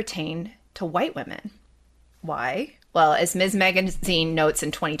only pertain to white women. Why? Well, as Ms. Magazine notes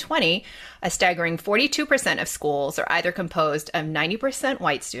in 2020, a staggering 42% of schools are either composed of 90%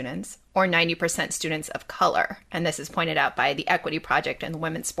 white students or 90% students of color. And this is pointed out by the Equity Project and the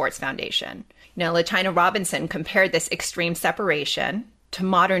Women's Sports Foundation. LaTina Robinson compared this extreme separation to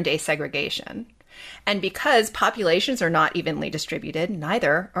modern day segregation. And because populations are not evenly distributed,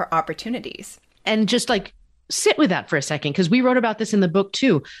 neither are opportunities. And just sit with that for a second, because we wrote about this in the book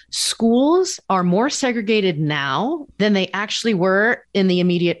too. Schools are more segregated now than they actually were in the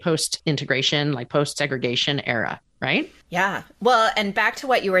immediate post-integration, post-segregation era, right? Yeah. Well, and back to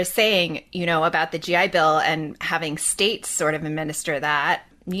what you were saying, about the GI Bill and having states sort of administer that.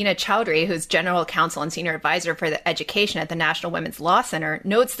 Nina Chowdhury, who's general counsel and senior advisor for the education at the National Women's Law Center,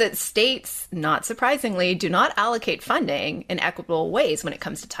 notes that states, not surprisingly, do not allocate funding in equitable ways when it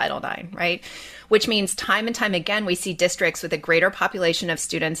comes to Title IX, right? Which means time and time again, we see districts with a greater population of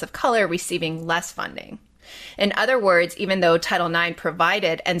students of color receiving less funding. In other words, even though Title IX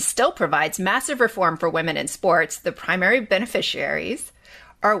provided and still provides massive reform for women in sports, the primary beneficiaries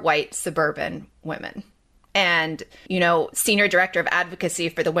are white suburban women. And, Senior Director of Advocacy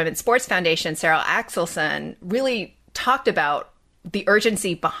for the Women's Sports Foundation, Sarah Axelson, really talked about the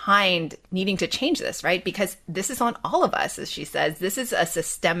urgency behind needing to change this, right? Because this is on all of us, as she says. This is a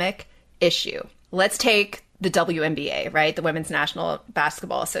systemic issue. Let's take the WNBA, right? The Women's National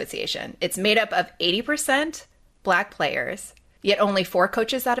Basketball Association. It's made up of 80% Black players, yet only 4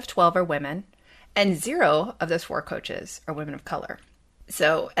 coaches out of 12 are women, and 0 of those 4 coaches are women of color.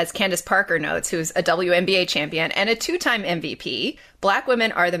 So, as Candace Parker notes, who's a WNBA champion and a 2-time MVP, Black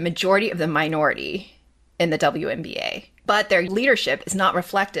women are the majority of the minority in the WNBA. But their leadership is not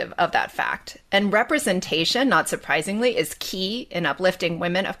reflective of that fact. And representation, not surprisingly, is key in uplifting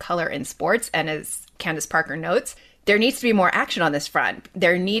women of color in sports. And as Candace Parker notes, there needs to be more action on this front.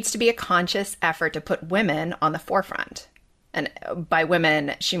 There needs to be a conscious effort to put women on the forefront. And by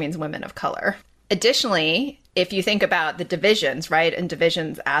women, she means women of color. Additionally, if you think about the divisions, right, and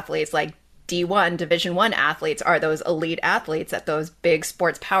divisions athletes like D1, Division I athletes are those elite athletes at those big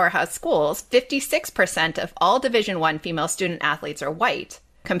sports powerhouse schools. 56% of all Division I female student athletes are white,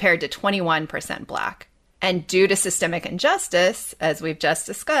 compared to 21% Black. And due to systemic injustice, as we've just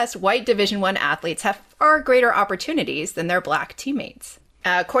discussed, white Division I athletes have far greater opportunities than their Black teammates.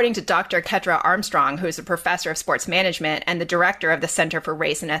 According to Dr. Ketra Armstrong, who is a professor of sports management and the director of the Center for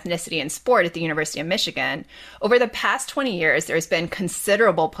Race and Ethnicity in Sport at the University of Michigan, over the past 20 years, there's been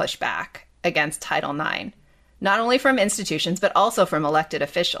considerable pushback against Title IX, not only from institutions, but also from elected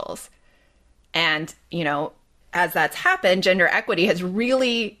officials. And, as that's happened, gender equity has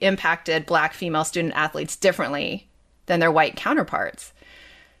really impacted Black female student athletes differently than their white counterparts.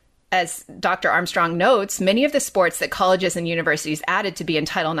 As Dr. Armstrong notes, many of the sports that colleges and universities added to be in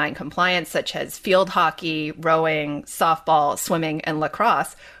Title IX compliance, such as field hockey, rowing, softball, swimming, and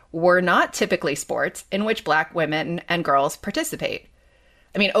lacrosse, were not typically sports in which Black women and girls participate.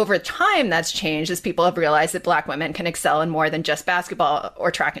 I mean, over time, that's changed as people have realized that Black women can excel in more than just basketball or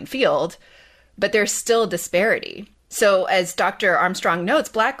track and field, but there's still disparity. So as Dr. Armstrong notes,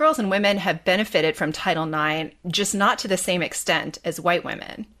 Black girls and women have benefited from Title IX, just not to the same extent as white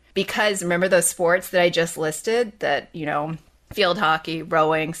women. Because remember those sports that I just listed that, field hockey,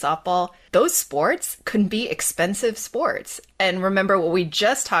 rowing, softball, those sports can be expensive sports. And remember what we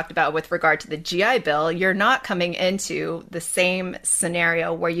just talked about with regard to the GI Bill, you're not coming into the same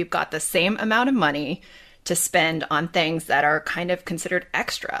scenario where you've got the same amount of money to spend on things that are kind of considered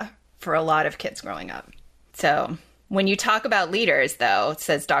extra for a lot of kids growing up. So when you talk about leaders, though,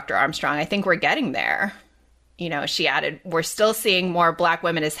 says Dr. Armstrong, I think we're getting there. She added, we're still seeing more Black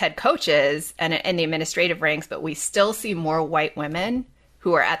women as head coaches and in the administrative ranks, but we still see more white women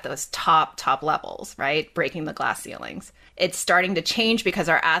who are at those top levels, right? Breaking the glass ceilings. It's starting to change because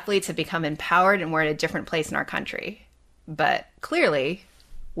our athletes have become empowered and we're at a different place in our country. But clearly,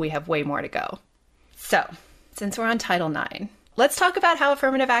 we have way more to go. So, since we're on Title IX, let's talk about how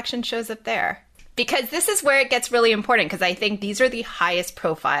affirmative action shows up there. Because this is where it gets really important, because I think these are the highest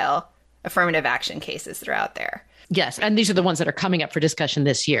profile affirmative action cases that are out there. Yes. And these are the ones that are coming up for discussion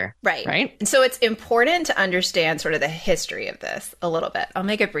this year. Right. Right. And so it's important to understand sort of the history of this a little bit. I'll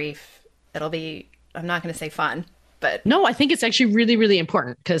make it brief. I'm not going to say fun, but. No, I think it's actually really, really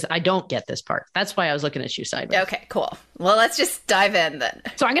important because I don't get this part. That's why I was looking at you sideways. Okay, cool. Well, let's just dive in then.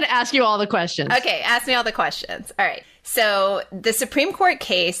 So I'm going to ask you all the questions. Okay. Ask me all the questions. All right. So the Supreme Court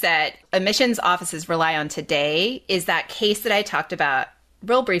case that admissions offices rely on today is that case that I talked about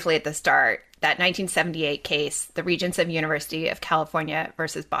real briefly at the start, that 1978 case, the Regents of University of California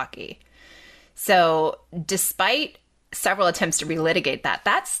versus Bakke. So despite several attempts to relitigate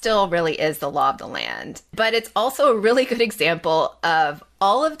that still really is the law of the land. But it's also a really good example of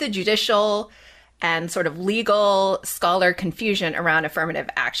all of the judicial and sort of legal scholar confusion around affirmative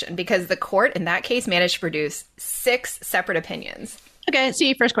action, because the court in that case managed to produce 6 separate opinions. Okay,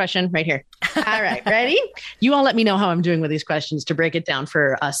 see, first question right here. All right, ready? You all let me know how I'm doing with these questions to break it down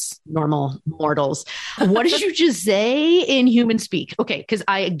for us normal mortals. What did you just say in human speak? Okay, because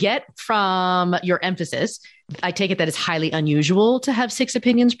I get from your emphasis, I take it that it's highly unusual to have 6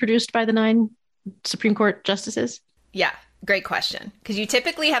 opinions produced by the 9 Supreme Court justices? Yeah, great question. Because you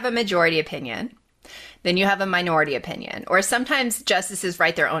typically have a majority opinion, then you have a minority opinion, or sometimes justices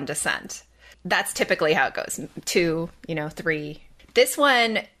write their own dissent. That's typically how it goes. 2, 3. This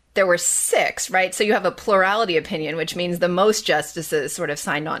one, there were 6, right? So you have a plurality opinion, which means the most justices sort of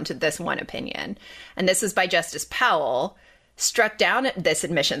signed on to this one opinion. And this was by Justice Powell, struck down this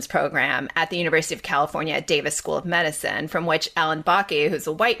admissions program at the University of California at Davis School of Medicine, from which Alan Bakke, who's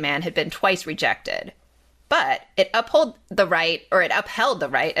a white man, had been twice rejected. but it upheld the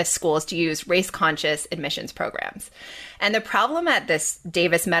right of schools to use race-conscious admissions programs. And the problem at this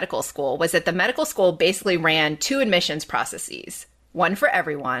Davis Medical School was that the medical school basically ran two admissions processes, one for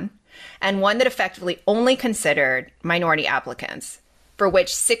everyone, and one that effectively only considered minority applicants, for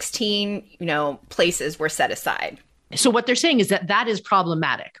which 16, places were set aside. So what they're saying is that is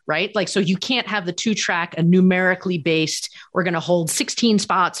problematic, right? Like, so you can't have the two track, a numerically based, we're going to hold 16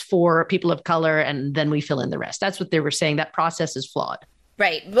 spots for people of color and then we fill in the rest. That's what they were saying. That process is flawed.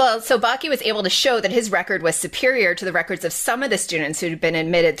 Right. Well, so Bakke was able to show that his record was superior to the records of some of the students who'd been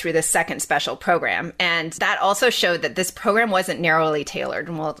admitted through the second special program. And that also showed that this program wasn't narrowly tailored.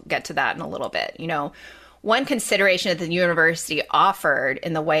 And we'll get to that in a little bit. One consideration that the university offered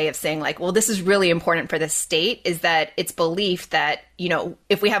in the way of saying like, well, this is really important for the state is that its belief that,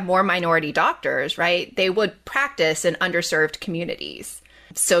 if we have more minority doctors, right, they would practice in underserved communities.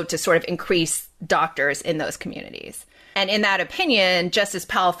 So to sort of increase doctors in those communities. And in that opinion, Justice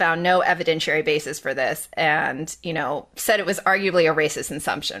Powell found no evidentiary basis for this and, said it was arguably a racist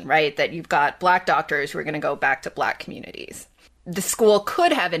assumption, right, that you've got Black doctors who are going to go back to Black communities. The school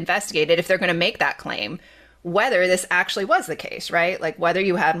could have investigated, if they're going to make that claim, whether this actually was the case, right? Like whether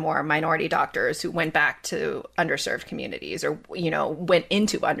you had more minority doctors who went back to underserved communities or, went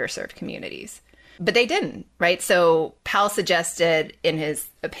into underserved communities. But they didn't, right? So Powell suggested in his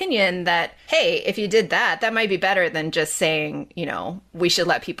opinion that, hey, if you did that, that might be better than just saying, we should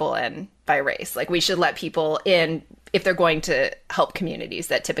let people in by race. Like we should let people in if they're going to help communities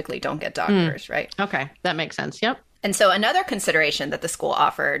that typically don't get doctors, right? Okay, that makes sense. Yep. And so another consideration that the school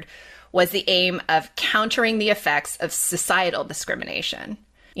offered was the aim of countering the effects of societal discrimination.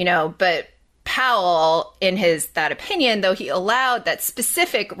 But Powell, in that opinion, though he allowed that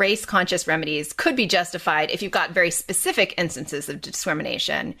specific race-conscious remedies could be justified if you've got very specific instances of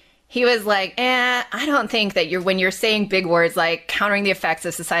discrimination, he was like, I don't think that when you're saying big words like countering the effects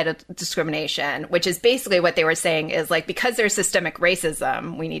of societal discrimination, which is basically what they were saying is like, because there's systemic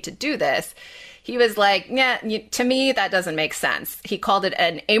racism, we need to do this. He was like, to me, that doesn't make sense. He called it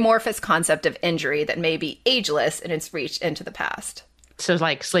an amorphous concept of injury that may be ageless in its reach into the past. So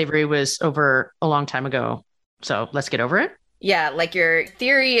like slavery was over a long time ago. So let's get over it. Yeah, like your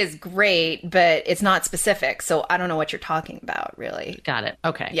theory is great, but it's not specific. So I don't know what you're talking about, really. Got it.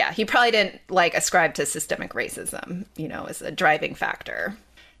 Okay. Yeah, he probably didn't ascribe to systemic racism, as a driving factor.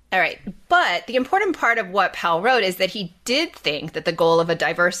 All right. But the important part of what Powell wrote is that he did think that the goal of a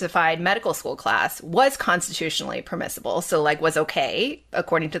diversified medical school class was constitutionally permissible. So was okay,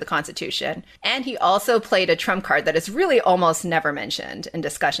 according to the Constitution. And he also played a trump card that is really almost never mentioned in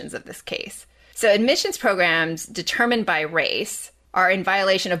discussions of this case. So admissions programs determined by race are in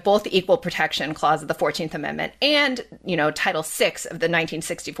violation of both the Equal Protection Clause of the 14th Amendment and, Title VI of the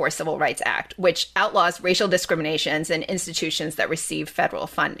 1964 Civil Rights Act, which outlaws racial discriminations in institutions that receive federal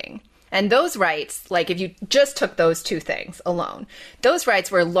funding. And those rights, if you just took those two things alone, those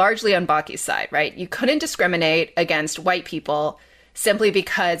rights were largely on Bakke's side, right? You couldn't discriminate against white people simply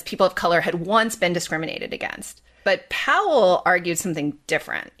because people of color had once been discriminated against. But Powell argued something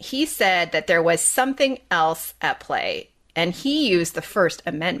different. He said that there was something else at play. And he used the First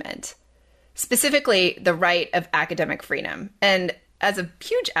Amendment, specifically the right of academic freedom. And as a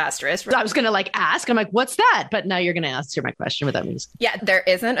huge asterisk, I was going to ask, I'm like, what's that? But now you're going to answer my question what that means. Yeah, there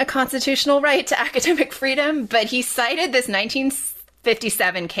isn't a constitutional right to academic freedom, but he cited this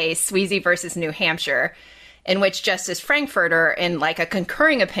 1957 case, Sweezy versus New Hampshire, in which Justice Frankfurter, in a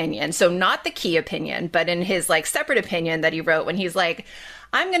concurring opinion, so not the key opinion, but in his separate opinion that he wrote when he's like,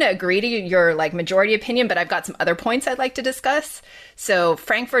 I'm going to agree to your majority opinion, but I've got some other points I'd like to discuss. So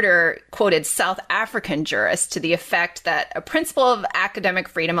Frankfurter quoted South African jurists to the effect that a principle of academic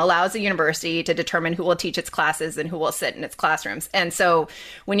freedom allows a university to determine who will teach its classes and who will sit in its classrooms. And so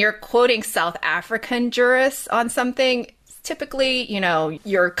when you're quoting South African jurists on something, typically,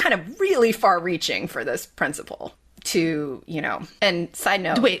 you're kind of really far reaching for this principle. And side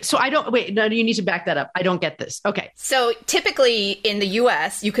note. No, you need to back that up. I don't get this. Okay. So typically in the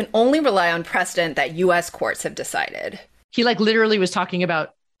US, you can only rely on precedent that US courts have decided. He literally was talking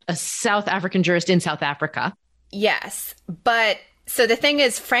about a South African jurist in South Africa. Yes. But so the thing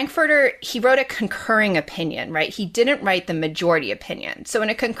is, Frankfurter, he wrote a concurring opinion, right? He didn't write the majority opinion. So in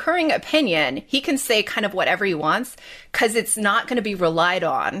a concurring opinion, he can say kind of whatever he wants because it's not going to be relied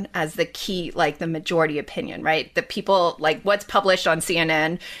on as the key, the majority opinion, right? The people, what's published on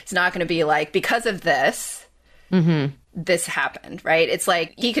CNN is not going to be because of this, this happened, right? It's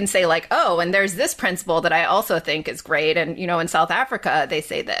he can say oh, and there's this principle that I also think is great. And, in South Africa, they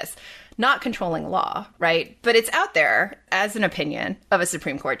say this. not controlling law, right? But it's out there as an opinion of a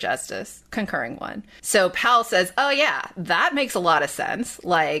Supreme Court justice, concurring one. So Powell says, oh yeah, that makes a lot of sense.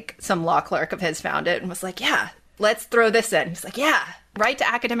 Like some law clerk of his found it and was like, yeah, let's throw this in. He's like, yeah, right to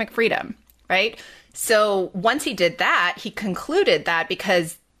academic freedom, right? So once he did that, he concluded that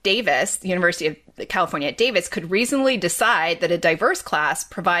because Davis, the University of California at Davis, could reasonably decide that a diverse class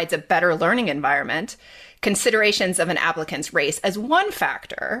provides a better learning environment, considerations of an applicant's race as one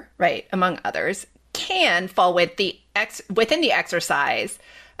factor, right, among others, can fall within the exercise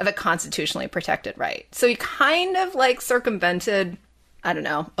of a constitutionally protected right. So he kind of like circumvented, I don't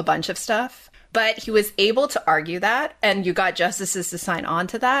know, a bunch of stuff. But he was able to argue that, and you got justices to sign on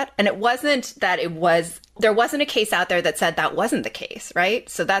to that. And it wasn't that there wasn't a case out there that said that wasn't the case, right?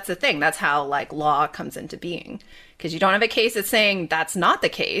 So that's the thing. That's how like law comes into being. Because you don't have a case that's saying that's not the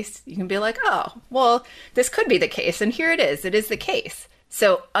case. You can be like, oh, well, this could be the case. And here it is. It is the case.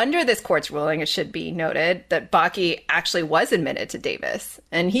 So under this court's ruling, it should be noted that Bakke actually was admitted to Davis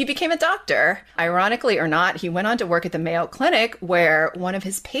and he became a doctor. Ironically or not, he went on to work at the Mayo Clinic where one of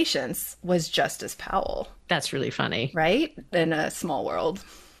his patients was Justice Powell. That's really funny. Right? In a small world.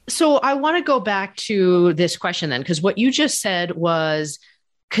 So I want to go back to this question then, because what you just said was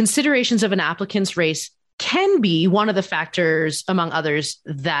considerations of an applicant's race can be one of the factors, among others,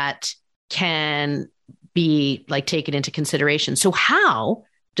 that can be like taken into consideration. So how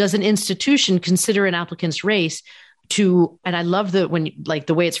does an institution consider an applicant's race to, and I love the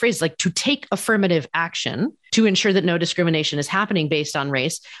way it's phrased, like to take affirmative action to ensure that no discrimination is happening based on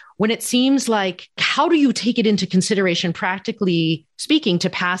race, when it seems like, how do you take it into consideration, practically speaking, to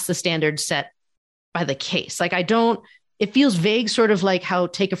pass the standards set by the case? Like, it feels vague, sort of like how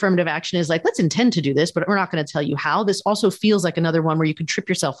take affirmative action is like, let's intend to do this, but we're not going to tell you how. This also feels like another one where you could trip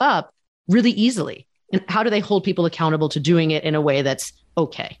yourself up really easily. And how do they hold people accountable to doing it in a way that's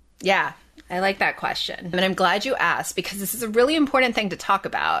okay? Yeah, I like that question. And I'm glad you asked because this is a really important thing to talk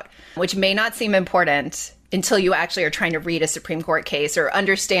about, which may not seem important until you actually are trying to read a Supreme Court case or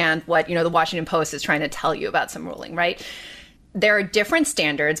understand what, the Washington Post is trying to tell you about some ruling, right? There are different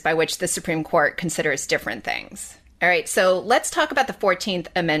standards by which the Supreme Court considers different things. All right, so let's talk about the 14th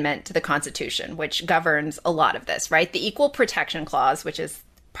Amendment to the Constitution, which governs a lot of this, right? The Equal Protection Clause, which is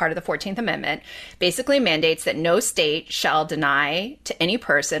part of the 14th Amendment, basically mandates that no state shall deny to any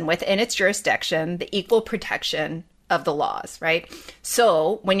person within its jurisdiction the equal protection of the laws, right?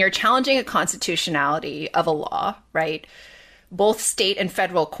 So when you're challenging a constitutionality of a law, right, both state and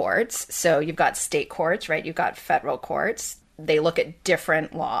federal courts, so you've got state courts, right, you've got federal courts, they look at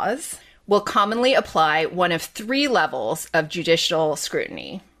different laws, will commonly apply one of three levels of judicial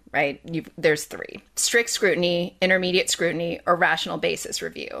scrutiny, right? There's three: strict scrutiny, intermediate scrutiny, or rational basis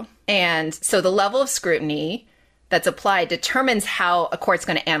review. And so the level of scrutiny that's applied determines how a court's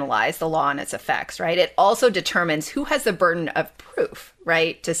going to analyze the law and its effects, right? It also determines who has the burden of proof,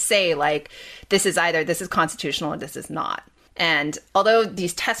 right? To say like, this is constitutional or this is not. And although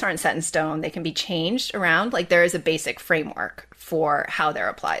these tests aren't set in stone, they can be changed around. Like there is a basic framework for how they're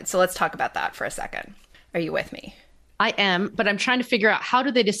applied. So let's talk about that for a second. Are you with me? I am, but I'm trying to figure out, how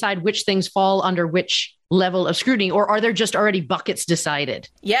do they decide which things fall under which level of scrutiny, or are there just already buckets decided?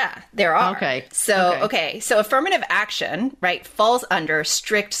 Yeah, there are. Okay. So affirmative action, right, falls under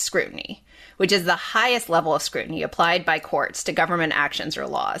strict scrutiny, which is the highest level of scrutiny applied by courts to government actions or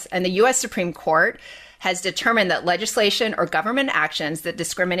laws. And the U.S. Supreme Court has determined that legislation or government actions that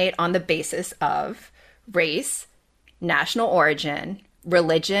discriminate on the basis of race, national origin,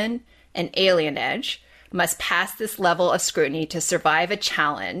 religion, and alienage must pass this level of scrutiny to survive a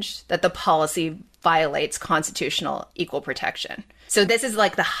challenge that the policy violates constitutional equal protection. So this is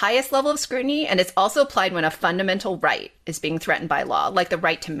like the highest level of scrutiny, and it's also applied when a fundamental right is being threatened by law, like the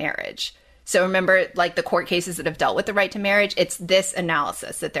right to marriage. So remember, like the court cases that have dealt with the right to marriage, it's this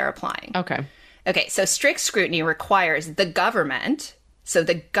analysis that they're applying. Okay, so strict scrutiny requires the government, so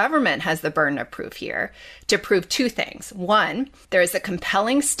the government has the burden of proof here, to prove two things. One, there is a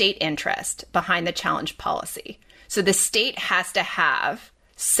compelling state interest behind the challenge policy. So the state has to have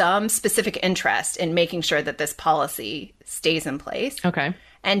some specific interest in making sure that this policy stays in place. Okay.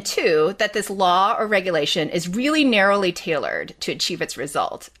 And two, that this law or regulation is really narrowly tailored to achieve its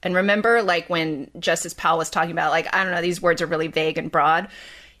result. And remember, like when Justice Powell was talking about, like, I don't know, these words are really vague and broad.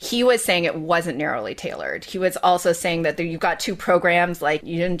 He was saying it wasn't narrowly tailored. He was also saying that you've got two programs, like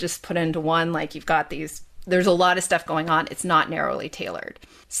you didn't just put into one, like you've got these, there's a lot of stuff going on. It's not narrowly tailored.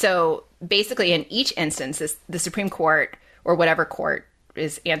 So basically in each instance, the Supreme Court or whatever court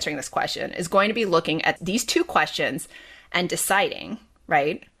is answering this question is going to be looking at these two questions and deciding,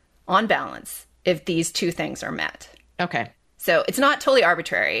 right, on balance, if these two things are met. Okay. So it's not totally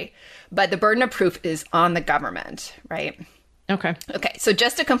arbitrary, but the burden of proof is on the government, right? Okay. Okay, so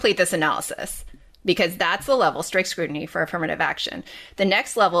just to complete this analysis, because that's the level, strict scrutiny for affirmative action, the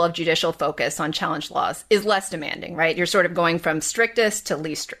next level of judicial focus on challenge laws is less demanding, right? You're sort of going from strictest to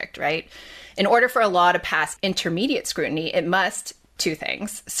least strict, right? In order for a law to pass intermediate scrutiny, it must, two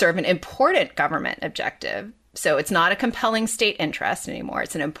things, serve an important government objective. So it's not a compelling state interest anymore.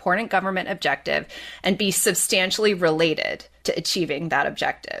 It's an important government objective, and be substantially related to achieving that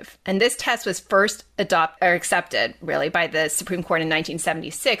objective. And this test was first accepted really by the Supreme Court in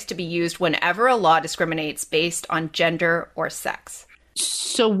 1976 to be used whenever a law discriminates based on gender or sex.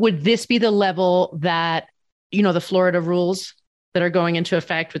 So would this be the level that, the Florida rules that are going into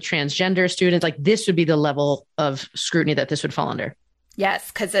effect with transgender students, like this would be the level of scrutiny that this would fall under?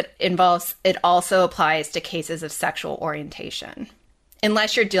 Yes, because it also applies to cases of sexual orientation,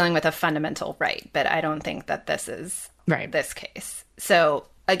 unless you're dealing with a fundamental right. But I don't think that this is this case. So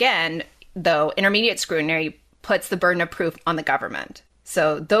again, though, intermediate scrutiny puts the burden of proof on the government.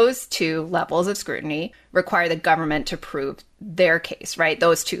 So those two levels of scrutiny require the government to prove their case, right?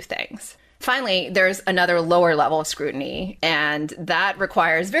 Those two things. Finally, there's another lower level of scrutiny, and that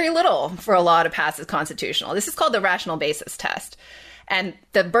requires very little for a law to pass as constitutional. This is called the rational basis test. And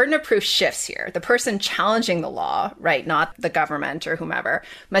the burden of proof shifts here. The person challenging the law, right, not the government or whomever,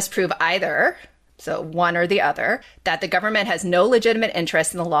 must prove either, so one or the other, that the government has no legitimate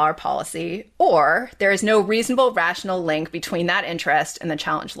interest in the law or policy, or there is no reasonable rational link between that interest and the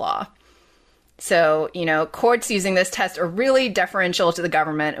challenged law. So, courts using this test are really deferential to the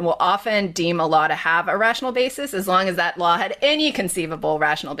government and will often deem a law to have a rational basis as long as that law had any conceivable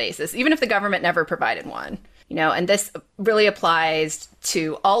rational basis, even if the government never provided one. And this really applies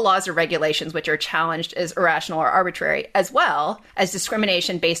to all laws or regulations which are challenged as irrational or arbitrary, as well as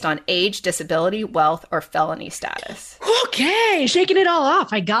discrimination based on age, disability, wealth, or felony status. Okay, shaking it all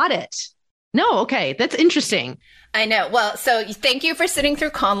off. I got it. No, okay, that's interesting. I know. Well, so thank you for sitting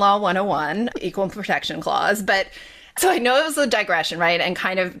through Con Law 101, Equal Protection Clause. But so I know it was a digression, right? And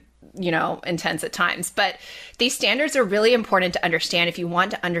kind of, intense at times. But these standards are really important to understand if you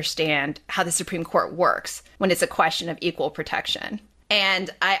want to understand how the Supreme Court works when it's a question of equal protection. And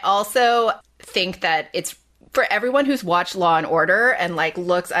I also think that it's for everyone who's watched Law and Order and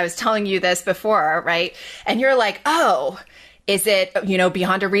looks, I was telling you this before, right? And you're like, oh, is it,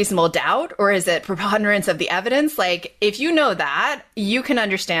 beyond a reasonable doubt, or is it preponderance of the evidence? If you know that, you can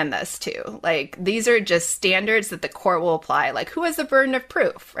understand this too. These are just standards that the court will apply. Who has the burden of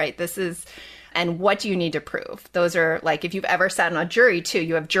proof, right? And what do you need to prove? Those are if you've ever sat on a jury too,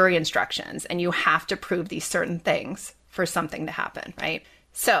 you have jury instructions and you have to prove these certain things for something to happen, right?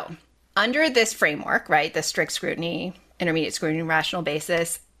 So under this framework, right, the strict scrutiny, intermediate scrutiny, rational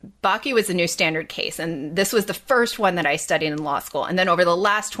basis, Bakke was a new standard case, and this was the first one that I studied in law school. And then over the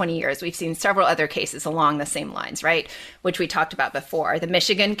last 20 years, we've seen several other cases along the same lines, right, which we talked about before. The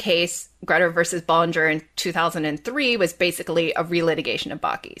Michigan case, Grutter versus Bollinger in 2003, was basically a relitigation of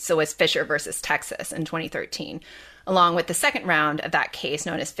Bakke. So was Fisher versus Texas in 2013, along with the second round of that case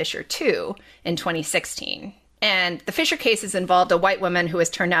known as Fisher 2 in 2016. And the Fisher cases involved a white woman who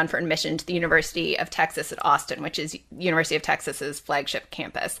was turned down for admission to the University of Texas at Austin, which is University of Texas's flagship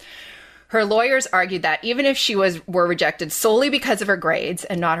campus. Her lawyers argued that even if she were rejected solely because of her grades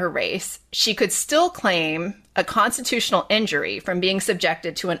and not her race, she could still claim a constitutional injury from being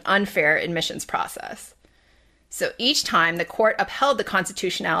subjected to an unfair admissions process. So each time the court upheld the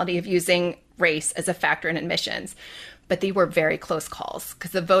constitutionality of using race as a factor in admissions, but they were very close calls because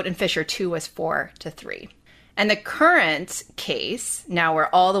the vote in Fisher 2 was 4-3. And the current case, now we're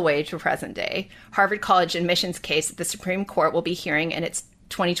all the way to present day, Harvard College admissions case that the Supreme Court will be hearing in its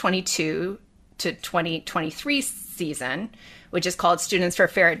 2022 to 2023 season, which is called Students for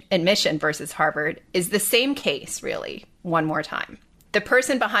Fair Admission versus Harvard, is the same case, really, one more time. The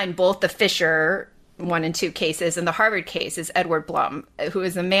person behind both the Fisher 1 and 2 cases and the Harvard case is Edward Blum, who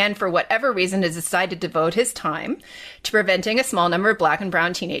is a man, for whatever reason, has decided to devote his time to preventing a small number of Black and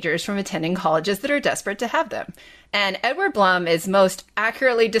brown teenagers from attending colleges that are desperate to have them. And Edward Blum is most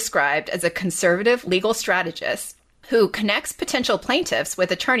accurately described as a conservative legal strategist who connects potential plaintiffs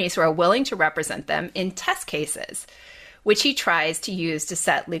with attorneys who are willing to represent them in test cases, which he tries to use to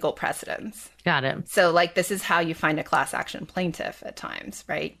set legal precedents. Got it. So this is how you find a class action plaintiff at times,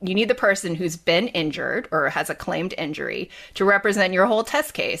 right? You need the person who's been injured or has a claimed injury to represent your whole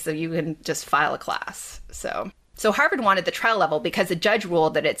test case so you can just file a class. So Harvard wanted the trial level because the judge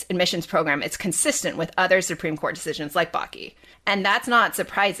ruled that its admissions program is consistent with other Supreme Court decisions like Bakke. And that's not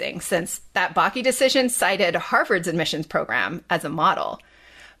surprising since that Bakke decision cited Harvard's admissions program as a model.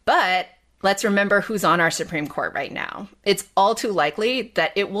 But Let's remember who's on our Supreme Court right now. It's all too likely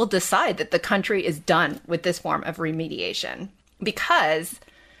that it will decide that the country is done with this form of remediation. Because,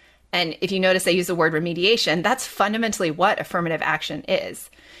 and if you notice I use the word remediation, that's fundamentally what affirmative action is.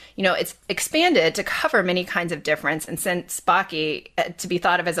 You know, it's expanded to cover many kinds of difference and since Bakke to be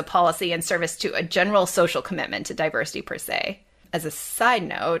thought of as a policy in service to a general social commitment to diversity per se. As a side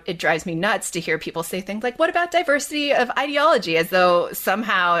note, it drives me nuts to hear people say things like, what about diversity of ideology? As though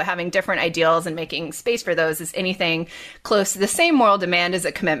somehow having different ideals and making space for those is anything close to the same moral demand as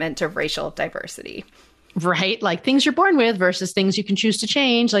a commitment to racial diversity. Right? Like things you're born with versus things you can choose to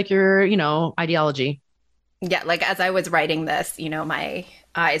change, like your, ideology. Yeah, like as I was writing this, my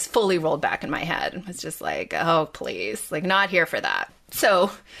eyes fully rolled back in my head. It was just like, oh, please, like not here for that. So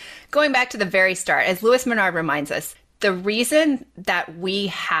going back to the very start, as Louis Menard reminds us, the reason that we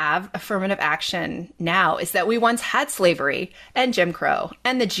have affirmative action now is that we once had slavery and Jim Crow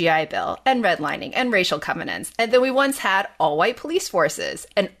and the GI Bill and redlining and racial covenants. And then we once had all-white police forces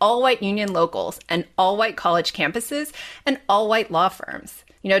and all-white union locals and all-white college campuses and all-white law firms.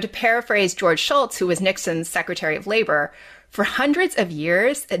 To paraphrase George Shultz, who was Nixon's Secretary of Labor, for hundreds of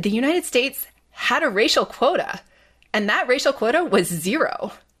years, the United States had a racial quota, and that racial quota was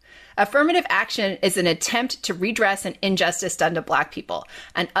 0. Affirmative action is an attempt to redress an injustice done to Black people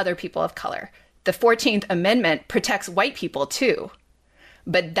and other people of color. The 14th Amendment protects white people too,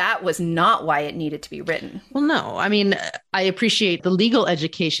 but that was not why it needed to be written. Well, no, I appreciate the legal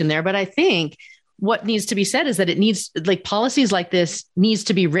education there, but I think what needs to be said is that it needs, like policies like this needs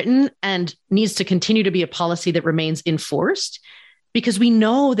to be written and needs to continue to be a policy that remains enforced. Because we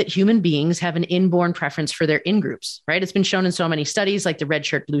know that human beings have an inborn preference for their in-groups, right? It's been shown in so many studies like the red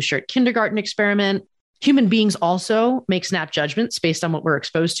shirt, blue shirt kindergarten experiment. Human beings also make snap judgments based on what we're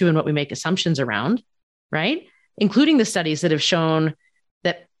exposed to and what we make assumptions around, right? Including the studies that have shown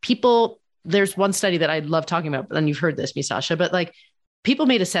that there's one study that I love talking about, and you've heard this, Misasha, but like people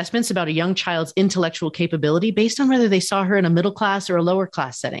made assessments about a young child's intellectual capability based on whether they saw her in a middle class or a lower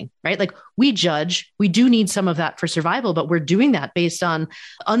class setting, right? Like we do need some of that for survival, but we're doing that based on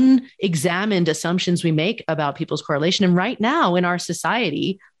unexamined assumptions we make about people's correlation. And right now in our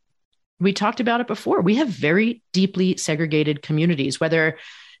society, we talked about it before, we have very deeply segregated communities, whether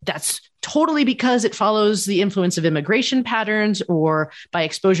that's totally because it follows the influence of immigration patterns or by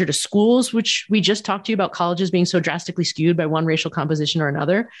exposure to schools, which we just talked to you about colleges being so drastically skewed by one racial composition or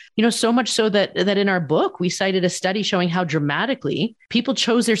another. So much so that in our book, we cited a study showing how dramatically people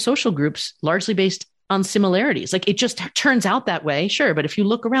chose their social groups largely based on similarities. Like it just turns out that way. Sure. But if you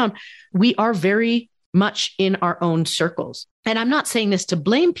look around, we are very much in our own circles. And I'm not saying this to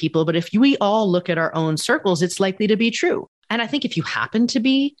blame people, but if we all look at our own circles, it's likely to be true. And I think if you happen to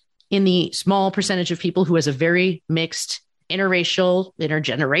be in the small percentage of people who has a very mixed, interracial,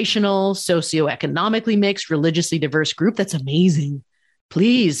 intergenerational, socioeconomically mixed, religiously diverse group, that's amazing.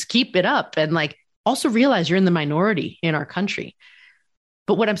 Please keep it up. And also realize you're in the minority in our country.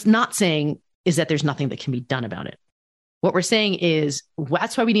 But what I'm not saying is that there's nothing that can be done about it. What we're saying is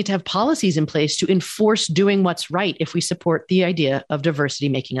that's why we need to have policies in place to enforce doing what's right if we support the idea of diversity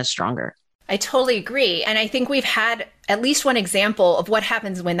making us stronger. I totally agree. And I think we've had at least one example of what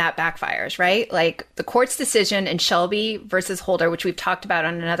happens when that backfires, right? Like the court's decision in Shelby versus Holder, which we've talked about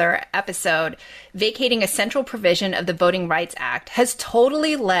on another episode, vacating a central provision of the Voting Rights Act has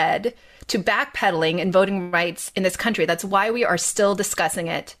totally led to backpedaling in voting rights in this country. That's why we are still discussing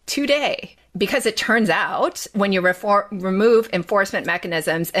it today. Because it turns out when you remove enforcement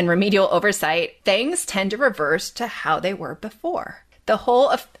mechanisms and remedial oversight, things tend to reverse to how they were before. The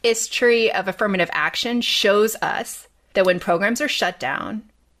whole history of affirmative action shows us that when programs are shut down,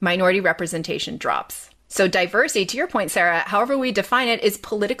 minority representation drops. So diversity, to your point, Sarah, however we define it, is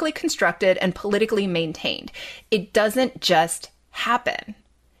politically constructed and politically maintained. It doesn't just happen.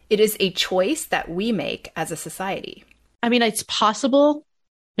 It is a choice that we make as a society. It's possible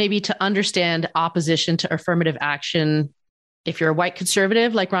maybe to understand opposition to affirmative action if you're a white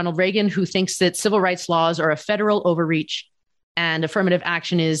conservative like Ronald Reagan, who thinks that civil rights laws are a federal overreach and affirmative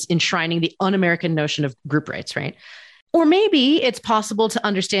action is enshrining the un-American notion of group rights, right? Or maybe it's possible to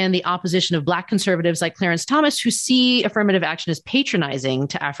understand the opposition of Black conservatives like Clarence Thomas, who see affirmative action as patronizing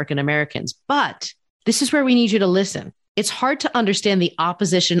to African Americans. But this is where we need you to listen. It's hard to understand the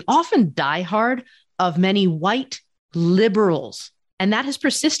opposition, often diehard, of many white liberals. And that has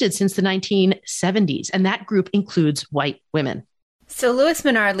persisted since the 1970s. And that group includes white women. So Louis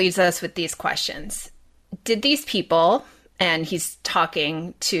Menard leaves us with these questions. Did these people, and he's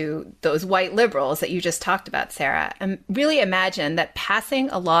talking to those white liberals that you just talked about, Sarah, and really imagine that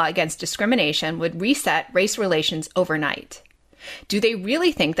passing a law against discrimination would reset race relations overnight? Do they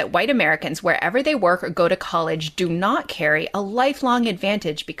really think that white Americans, wherever they work or go to college, do not carry a lifelong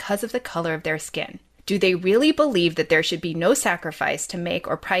advantage because of the color of their skin? Do they really believe that there should be no sacrifice to make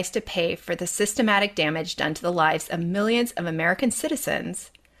or price to pay for the systematic damage done to the lives of millions of American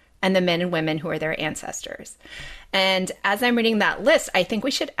citizens and the men and women who are their ancestors? And as I'm reading that list, I think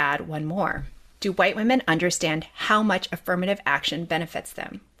we should add one more. Do white women understand how much affirmative action benefits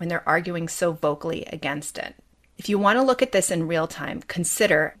them when they're arguing so vocally against it? If you want to look at this in real time,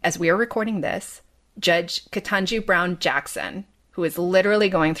 consider, as we are recording this, Judge Ketanji Brown Jackson, who is literally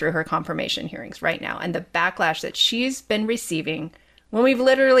going through her confirmation hearings right now, and the backlash that she's been receiving when we've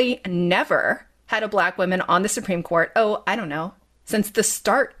literally never had a Black woman on the Supreme Court, since the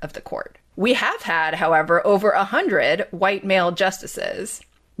start of the court. We have had, however, over 100 white male justices,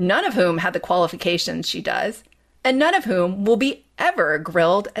 none of whom had the qualifications she does, and none of whom will be ever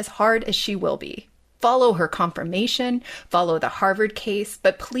grilled as hard as she will be. Follow her confirmation, follow the Harvard case,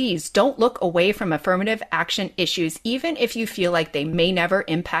 but please don't look away from affirmative action issues, even if you feel like they may never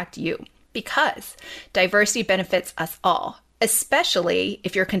impact you, because diversity benefits us all, especially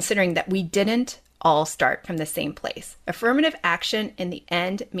if you're considering that we didn't all start from the same place. Affirmative action in the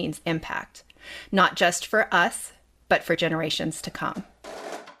end means impact, not just for us, but for generations to come.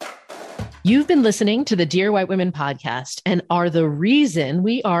 You've been listening to the Dear White Women podcast and are the reason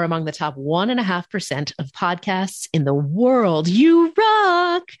we are among the top 1.5% of podcasts in the world. You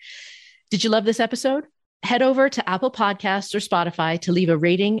rock! Did you love this episode? Head over to Apple Podcasts or Spotify to leave a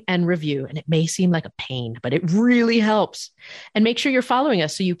rating and review. And it may seem like a pain, but it really helps. And make sure you're following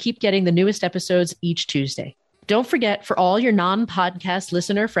us so you keep getting the newest episodes each Tuesday. Don't forget for all your non-podcast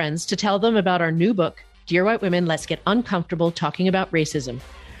listener friends to tell them about our new book, Dear White Women, Let's Get Uncomfortable Talking About Racism,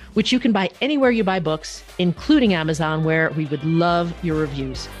 which you can buy anywhere you buy books, including Amazon, where we would love your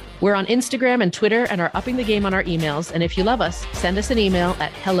reviews. We're on Instagram and Twitter and are upping the game on our emails. And if you love us, send us an email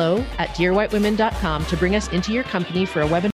at hello@dearwhitewomen.com to bring us into your company for a webinar